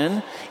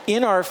often,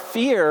 in our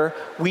fear,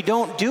 we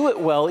don't do it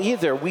well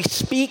either. We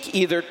speak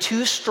either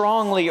too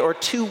strongly or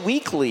too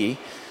weakly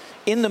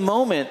in the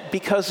moment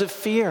because of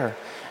fear.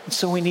 And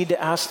so we need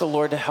to ask the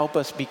Lord to help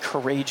us be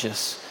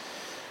courageous.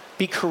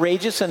 Be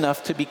courageous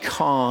enough to be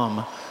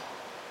calm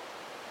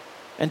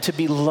and to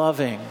be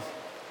loving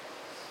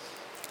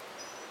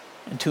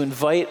and to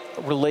invite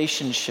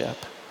relationship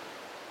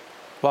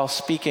while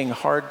speaking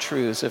hard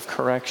truths of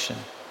correction.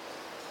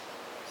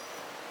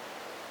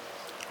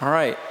 All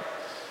right.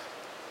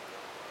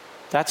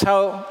 That's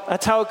how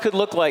it could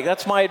look like.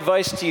 That's my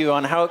advice to you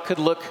on how it could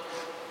look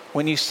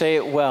when you say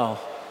it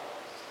well.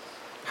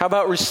 How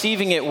about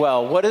receiving it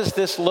well? What does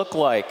this look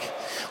like?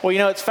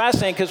 Well, it's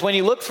fascinating because when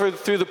you look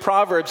through the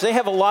Proverbs, they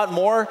have a lot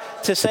more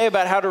to say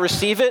about how to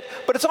receive it,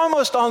 but it's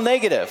almost all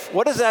negative.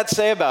 What does that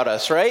say about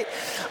us, right?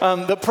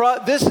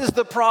 This is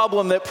the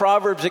problem that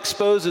Proverbs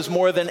exposes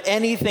more than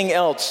anything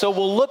else. So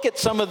we'll look at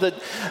some of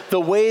the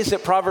ways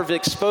that Proverbs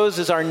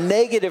exposes our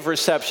negative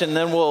reception,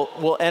 then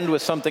we'll end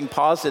with something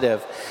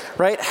positive,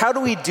 right? How do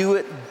we do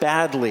it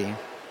badly?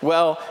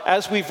 Well,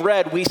 as we've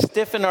read, we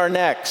stiffen our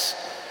necks.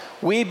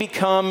 We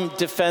become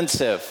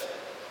defensive.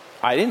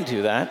 I didn't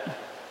do that.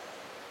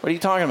 What are you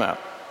talking about?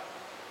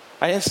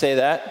 I didn't say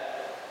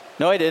that.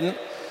 No, I didn't.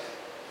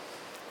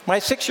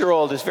 My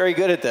 6-year-old is very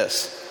good at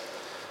this.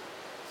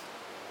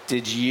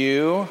 Did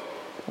you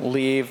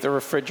leave the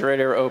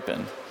refrigerator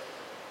open?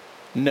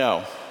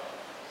 No.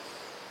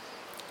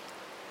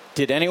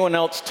 Did anyone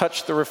else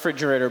touch the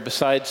refrigerator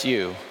besides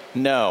you?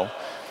 No.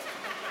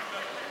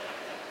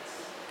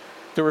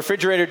 The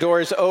refrigerator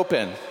door is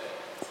open.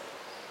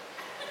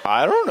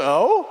 I don't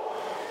know.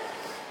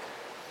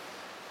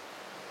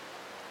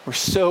 We're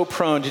so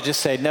prone to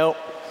just say, no.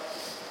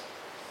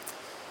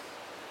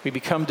 We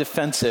become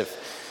defensive,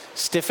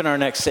 stiffen our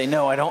necks, say,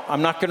 no,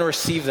 I'm not going to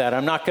receive that.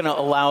 I'm not going to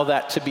allow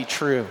that to be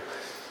true.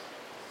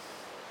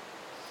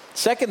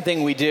 Second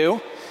thing we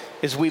do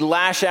is we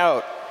lash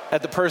out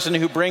at the person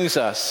who brings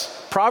us.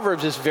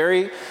 Proverbs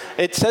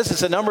it says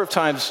this a number of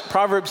times.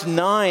 Proverbs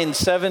 9,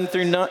 7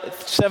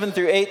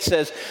 through 8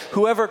 says,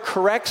 whoever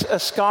corrects a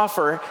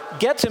scoffer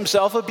gets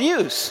himself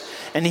abuse,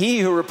 and he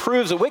who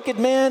reproves a wicked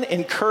man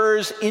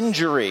incurs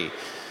injury.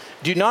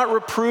 Do not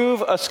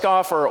reprove a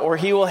scoffer, or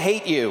he will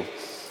hate you.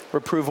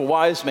 Reprove a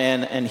wise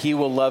man, and he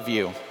will love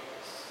you.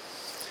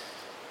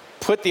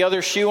 Put the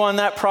other shoe on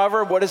that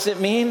proverb. What does it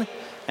mean?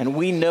 And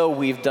we know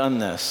we've done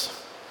this.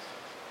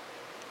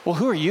 Well,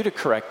 who are you to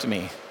correct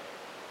me?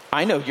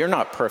 I know you're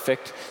not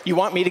perfect. You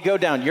want me to go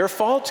down your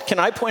fault? Can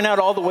I point out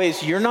all the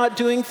ways you're not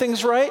doing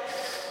things right?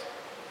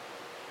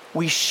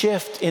 We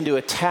shift into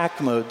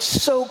attack mode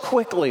so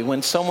quickly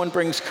when someone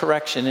brings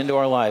correction into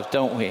our lives,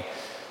 don't we?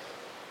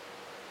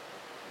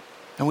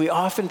 And we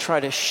often try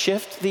to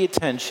shift the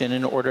attention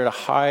in order to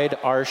hide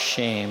our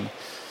shame.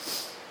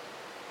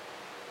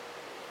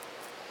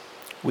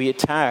 We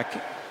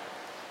attack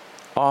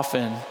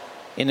often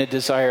in a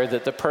desire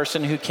that the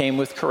person who came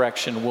with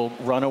correction will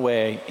run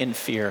away in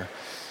fear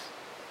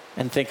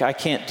and think, I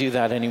can't do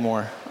that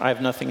anymore. I have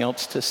nothing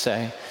else to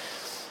say.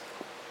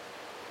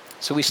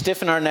 So we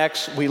stiffen our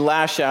necks, we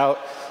lash out.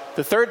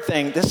 The third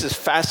thing, this is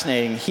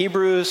fascinating.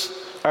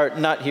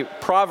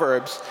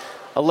 Proverbs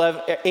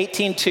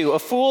 18:2. A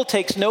fool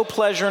takes no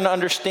pleasure in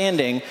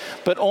understanding,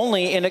 but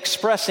only in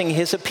expressing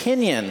his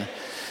opinion.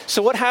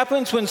 So what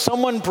happens when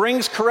someone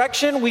brings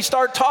correction? We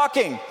start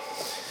talking.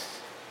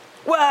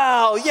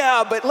 Well,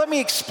 yeah, but let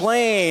me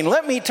explain.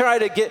 Let me try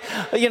to get,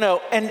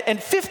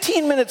 and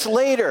 15 minutes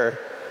later,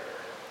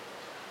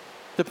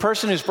 the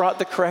person who's brought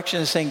the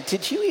correction is saying,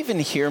 did you even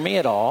hear me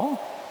at all?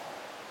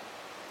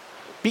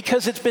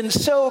 because it's been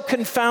so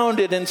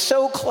confounded and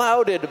so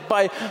clouded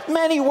by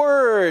many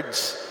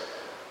words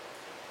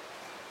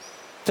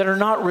that are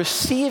not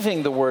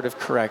receiving the word of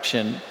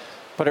correction,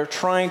 but are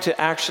trying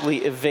to actually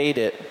evade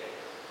it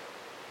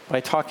by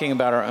talking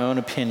about our own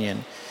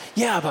opinion.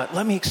 Yeah, but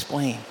let me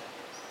explain.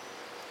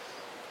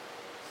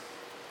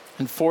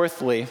 And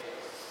fourthly,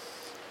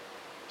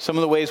 some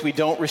of the ways we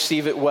don't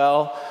receive it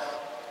well,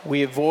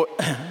 we avoid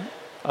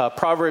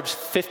Proverbs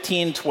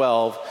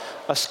 15:12.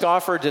 A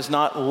scoffer does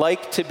not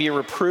like to be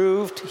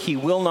reproved. He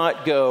will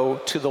not go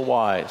to the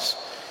wise.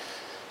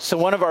 So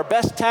one of our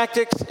best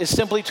tactics is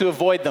simply to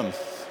avoid them.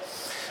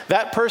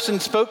 That person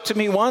spoke to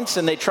me once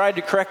and they tried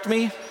to correct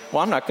me.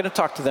 Well, I'm not going to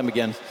talk to them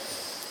again.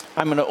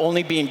 I'm going to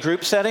only be in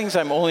group settings.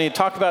 I'm only going to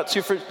talk about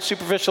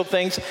superficial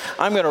things.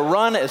 I'm going to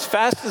run as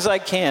fast as I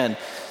can.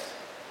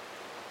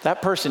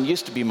 That person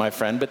used to be my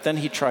friend, but then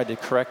he tried to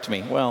correct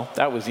me. Well,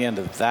 that was the end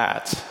of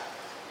that.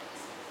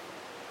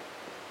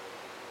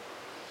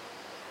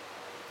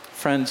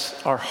 Friends,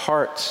 our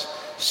hearts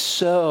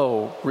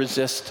so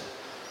resist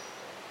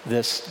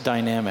this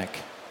dynamic.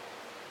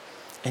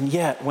 And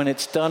yet, when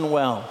it's done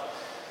well,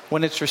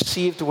 when it's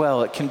received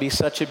well, it can be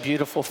such a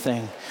beautiful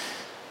thing.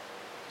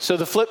 So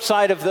the flip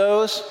side of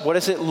those, what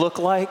does it look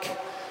like?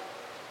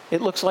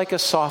 It looks like a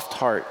soft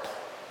heart.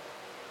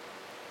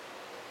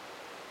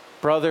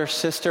 Brother,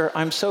 sister,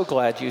 I'm so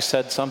glad you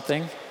said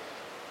something.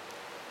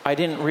 I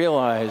didn't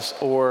realize,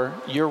 or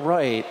you're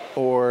right,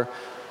 or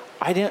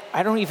I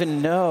don't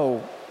even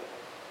know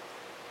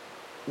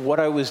what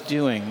I was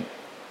doing,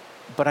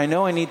 but I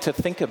know I need to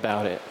think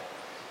about it.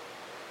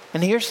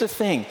 And here's the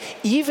thing,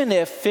 even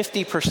if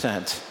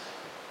 50%,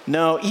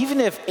 no,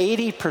 even if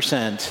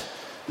 80%,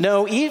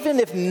 no, even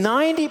if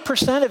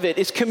 90% of it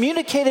is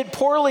communicated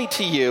poorly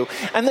to you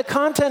and the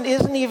content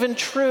isn't even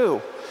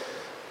true,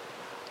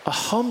 a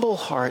humble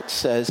heart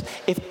says,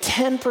 if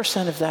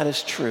 10% of that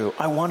is true,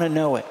 I want to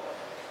know it.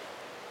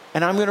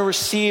 And I'm going to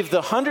receive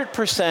the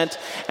 100%,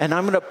 and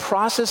I'm going to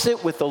process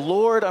it with the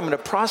Lord. I'm going to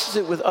process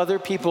it with other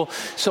people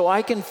so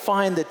I can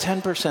find the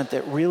 10%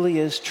 that really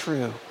is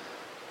true.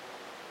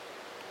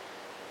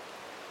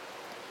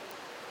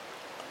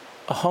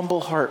 A humble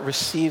heart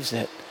receives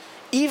it,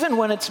 even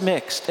when it's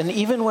mixed and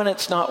even when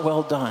it's not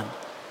well done,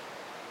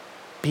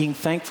 being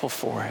thankful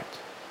for it.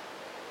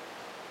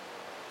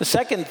 The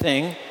second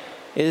thing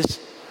is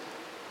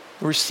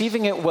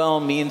receiving it well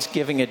means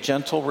giving a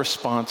gentle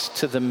response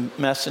to the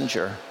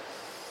messenger.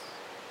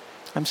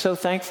 I'm so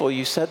thankful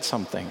you said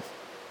something.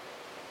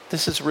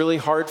 This is really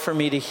hard for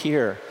me to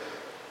hear,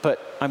 but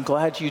I'm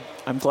glad you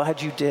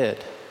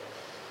did.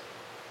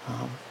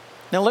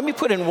 Now let me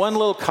put in one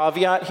little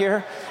caveat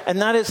here,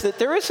 and that is that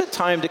there is a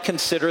time to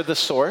consider the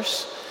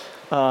source.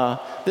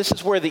 This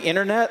is where the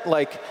internet,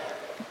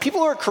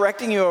 people who are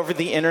correcting you over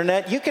the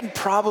internet, you can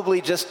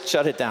probably just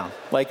shut it down.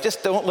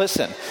 Just don't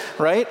listen,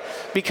 right?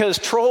 Because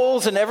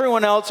trolls and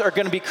everyone else are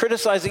going to be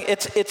criticizing.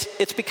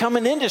 It's become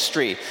an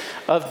industry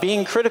of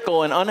being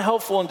critical in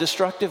unhelpful and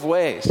destructive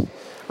ways,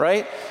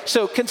 right?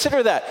 So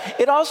consider that.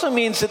 It also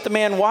means that the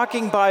man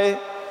walking by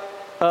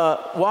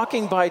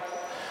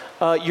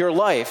your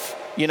life,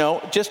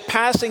 just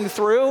passing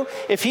through,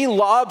 if he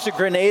lobs a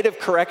grenade of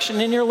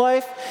correction in your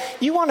life,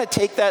 you want to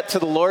take that to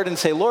the Lord and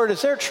say, Lord,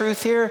 is there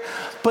truth here?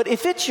 But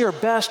if it's your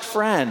best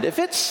friend, if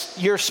it's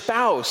your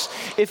spouse,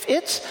 if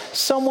it's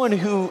someone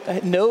who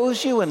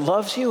knows you and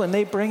loves you and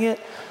they bring it,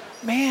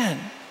 man,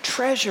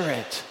 treasure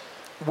it,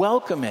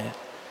 welcome it.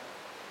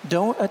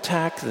 Don't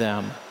attack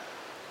them,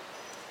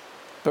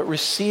 but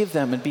receive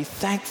them and be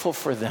thankful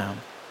for them.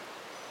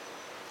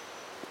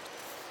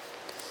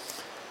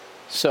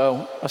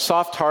 So, a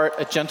soft heart,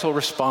 a gentle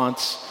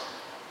response.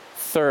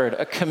 Third,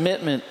 a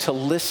commitment to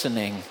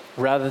listening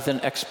rather than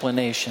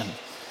explanation.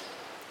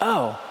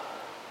 Oh,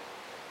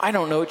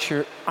 I'm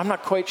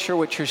not quite sure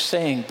what you're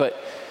saying, but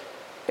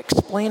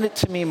explain it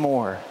to me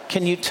more.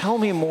 Can you tell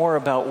me more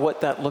about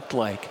what that looked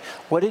like?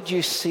 What did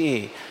you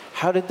see?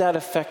 How did that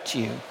affect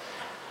you?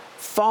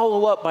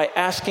 Follow up by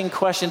asking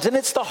questions. And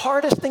it's the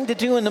hardest thing to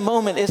do in the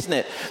moment, isn't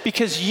it?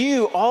 Because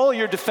all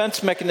your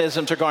defense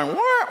mechanisms are going, wah,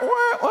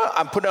 wah, wah.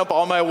 I'm putting up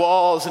all my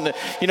walls and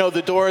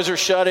the doors are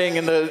shutting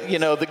and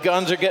the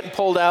guns are getting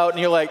pulled out and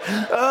you're like,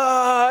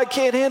 I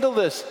can't handle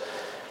this.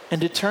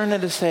 And to turn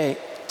and to say,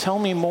 tell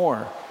me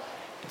more.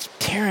 It's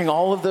tearing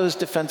all of those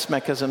defense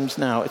mechanisms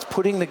now. It's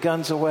putting the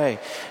guns away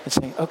and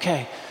saying,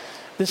 okay,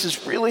 this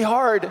is really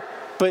hard,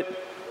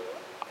 but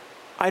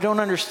I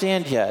don't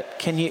understand yet.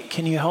 Can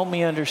you help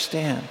me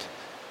understand?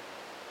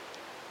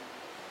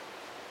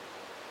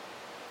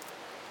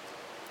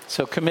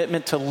 So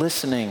commitment to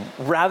listening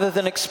rather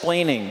than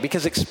explaining,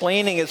 because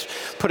explaining is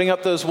putting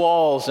up those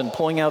walls and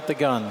pulling out the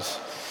guns.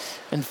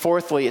 And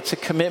fourthly, it's a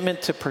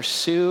commitment to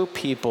pursue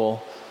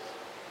people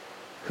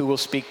who will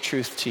speak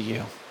truth to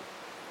you.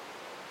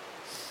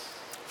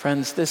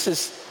 Friends, this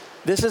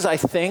is I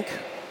think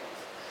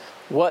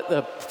what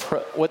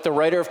the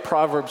writer of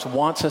Proverbs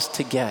wants us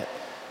to get.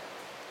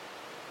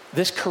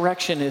 This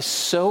correction is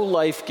so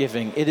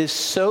life-giving. It is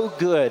so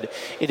good.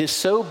 It is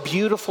so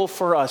beautiful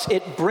for us.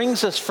 It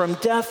brings us from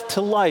death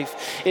to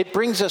life. It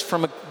brings us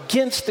from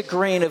against the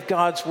grain of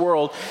God's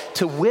world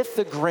to with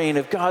the grain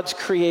of God's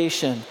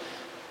creation.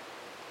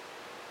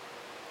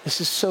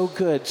 This is so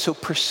good. So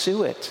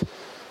pursue it.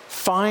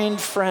 Find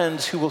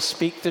friends who will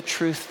speak the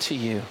truth to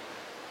you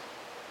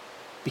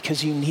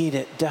because you need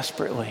it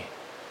desperately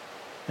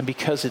and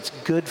because it's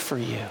good for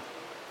you.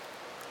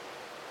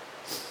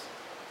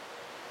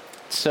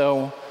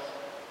 So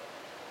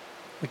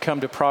we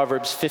come to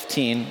Proverbs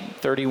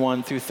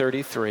 15:31 through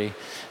 33.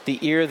 The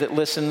ear that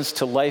listens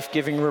to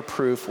life-giving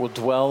reproof will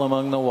dwell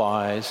among the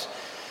wise.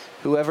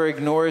 Whoever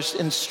ignores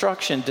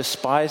instruction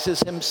despises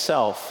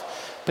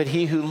himself, but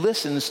he who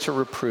listens to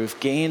reproof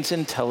gains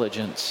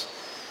intelligence.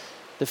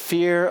 The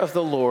fear of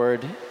the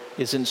Lord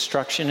is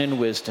instruction in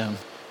wisdom,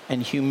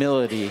 and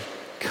humility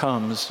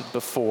comes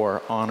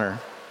before honor.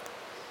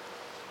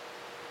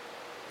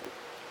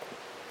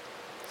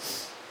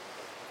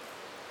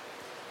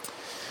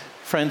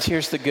 Friends,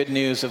 here's the good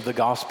news of the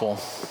gospel.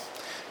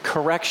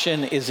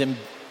 Correction is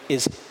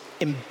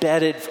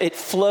embedded. It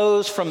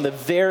flows from the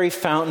very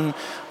fountain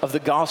of the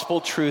gospel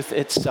truth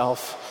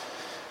itself.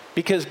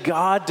 Because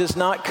God does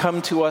not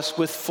come to us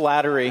with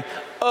flattery.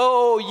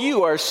 Oh,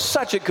 you are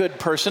such a good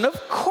person.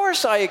 Of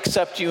course I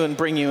accept you and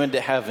bring you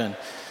into heaven.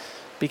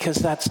 Because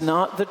that's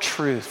not the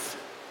truth.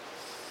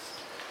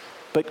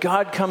 But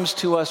God comes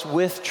to us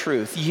with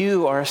truth.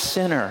 You are a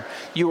sinner.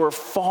 You are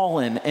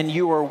fallen, and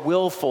you are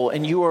willful,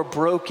 and you are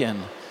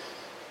broken.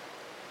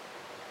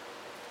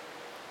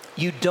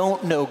 You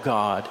don't know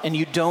God, and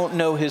you don't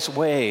know his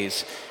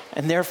ways,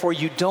 and therefore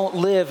you don't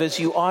live as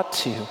you ought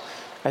to,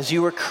 as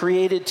you were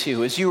created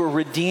to, as you were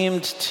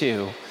redeemed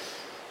to.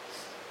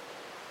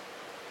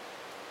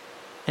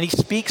 And he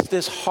speaks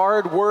this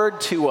hard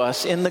word to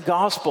us in the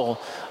gospel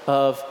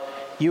of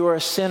you are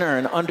a sinner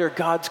and under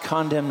God's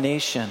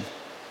condemnation.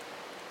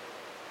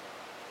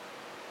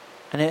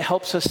 And it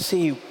helps us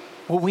see,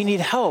 well, we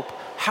need help.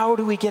 How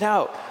do we get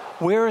out?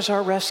 Where is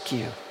our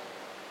rescue?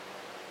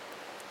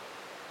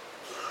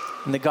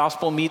 And the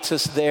gospel meets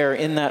us there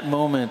in that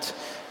moment.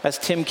 As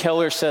Tim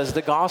Keller says,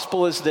 the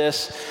gospel is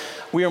this: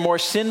 we are more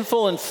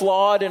sinful and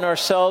flawed in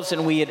ourselves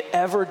than we had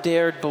ever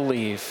dared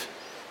believe.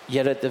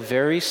 Yet at the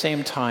very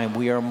same time,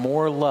 we are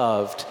more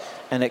loved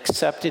and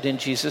accepted in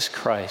Jesus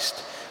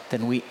Christ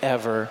than we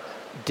ever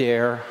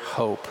dare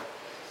hope.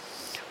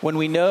 When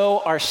we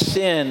know our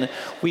sin,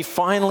 we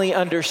finally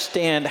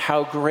understand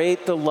how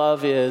great the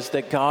love is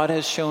that God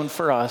has shown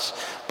for us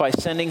by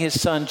sending his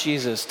son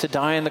Jesus to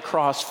die on the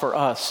cross for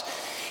us.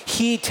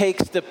 He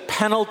takes the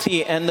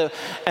penalty and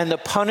the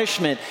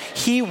punishment.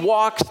 He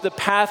walks the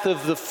path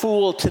of the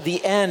fool to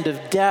the end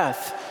of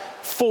death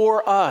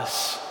for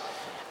us,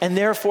 and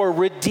therefore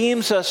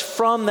redeems us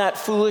from that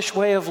foolish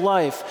way of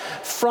life,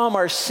 from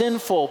our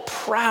sinful,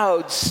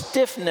 proud,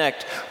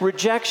 stiff-necked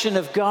rejection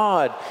of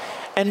God.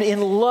 And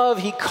in love,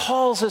 he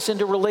calls us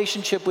into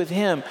relationship with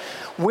him,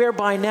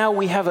 whereby now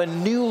we have a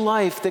new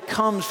life that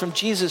comes from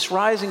Jesus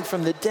rising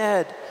from the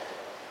dead.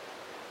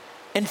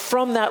 And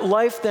from that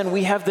life, then,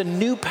 we have the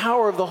new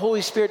power of the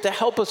Holy Spirit to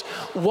help us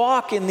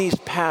walk in these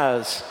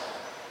paths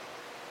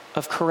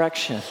of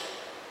correction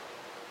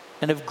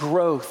and of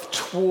growth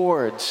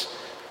towards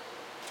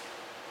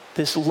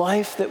this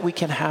life that we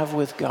can have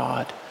with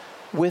God,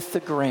 with the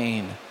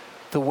grain,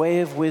 the way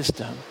of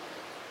wisdom,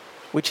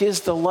 which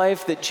is the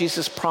life that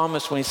Jesus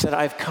promised when he said,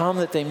 I've come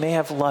that they may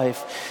have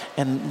life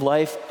and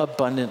life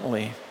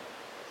abundantly.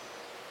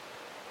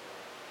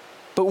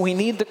 But we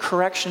need the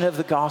correction of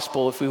the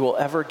gospel if we will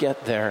ever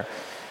get there.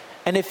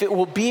 And if it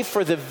will be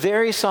for the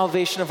very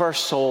salvation of our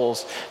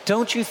souls,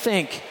 don't you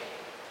think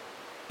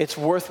it's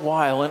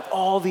worthwhile in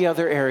all the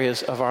other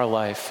areas of our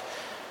life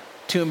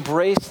to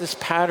embrace this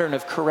pattern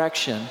of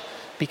correction?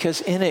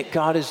 Because in it,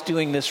 God is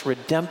doing this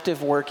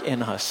redemptive work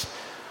in us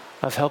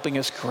of helping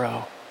us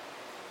grow.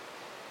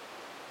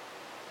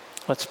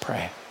 Let's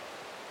pray.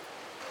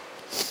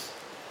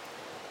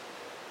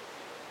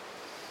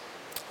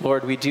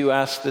 Lord, we do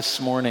ask this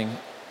morning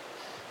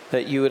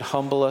that you would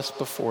humble us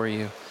before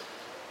you.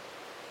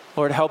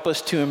 Lord, help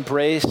us to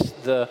embrace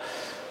the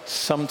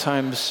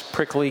sometimes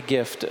prickly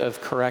gift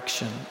of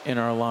correction in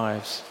our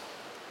lives.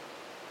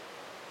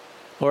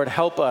 Lord,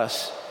 help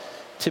us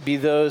to be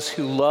those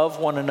who love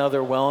one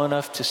another well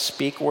enough to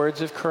speak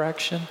words of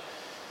correction.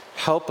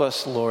 Help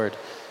us, Lord,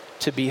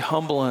 to be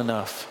humble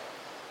enough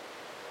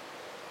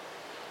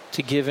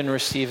to give and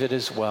receive it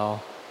as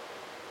well.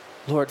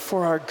 Lord,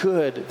 for our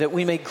good, that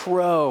we may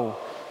grow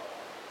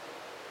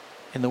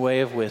in the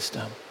way of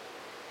wisdom,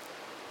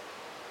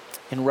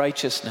 in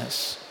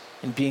righteousness,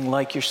 in being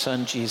like your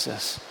son,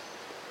 Jesus.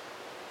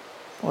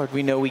 Lord,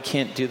 we know we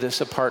can't do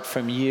this apart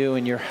from you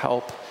and your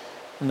help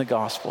in the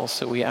gospel,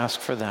 so we ask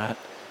for that.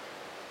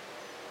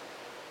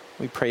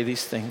 We pray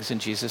these things in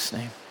Jesus'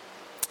 name.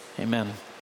 Amen.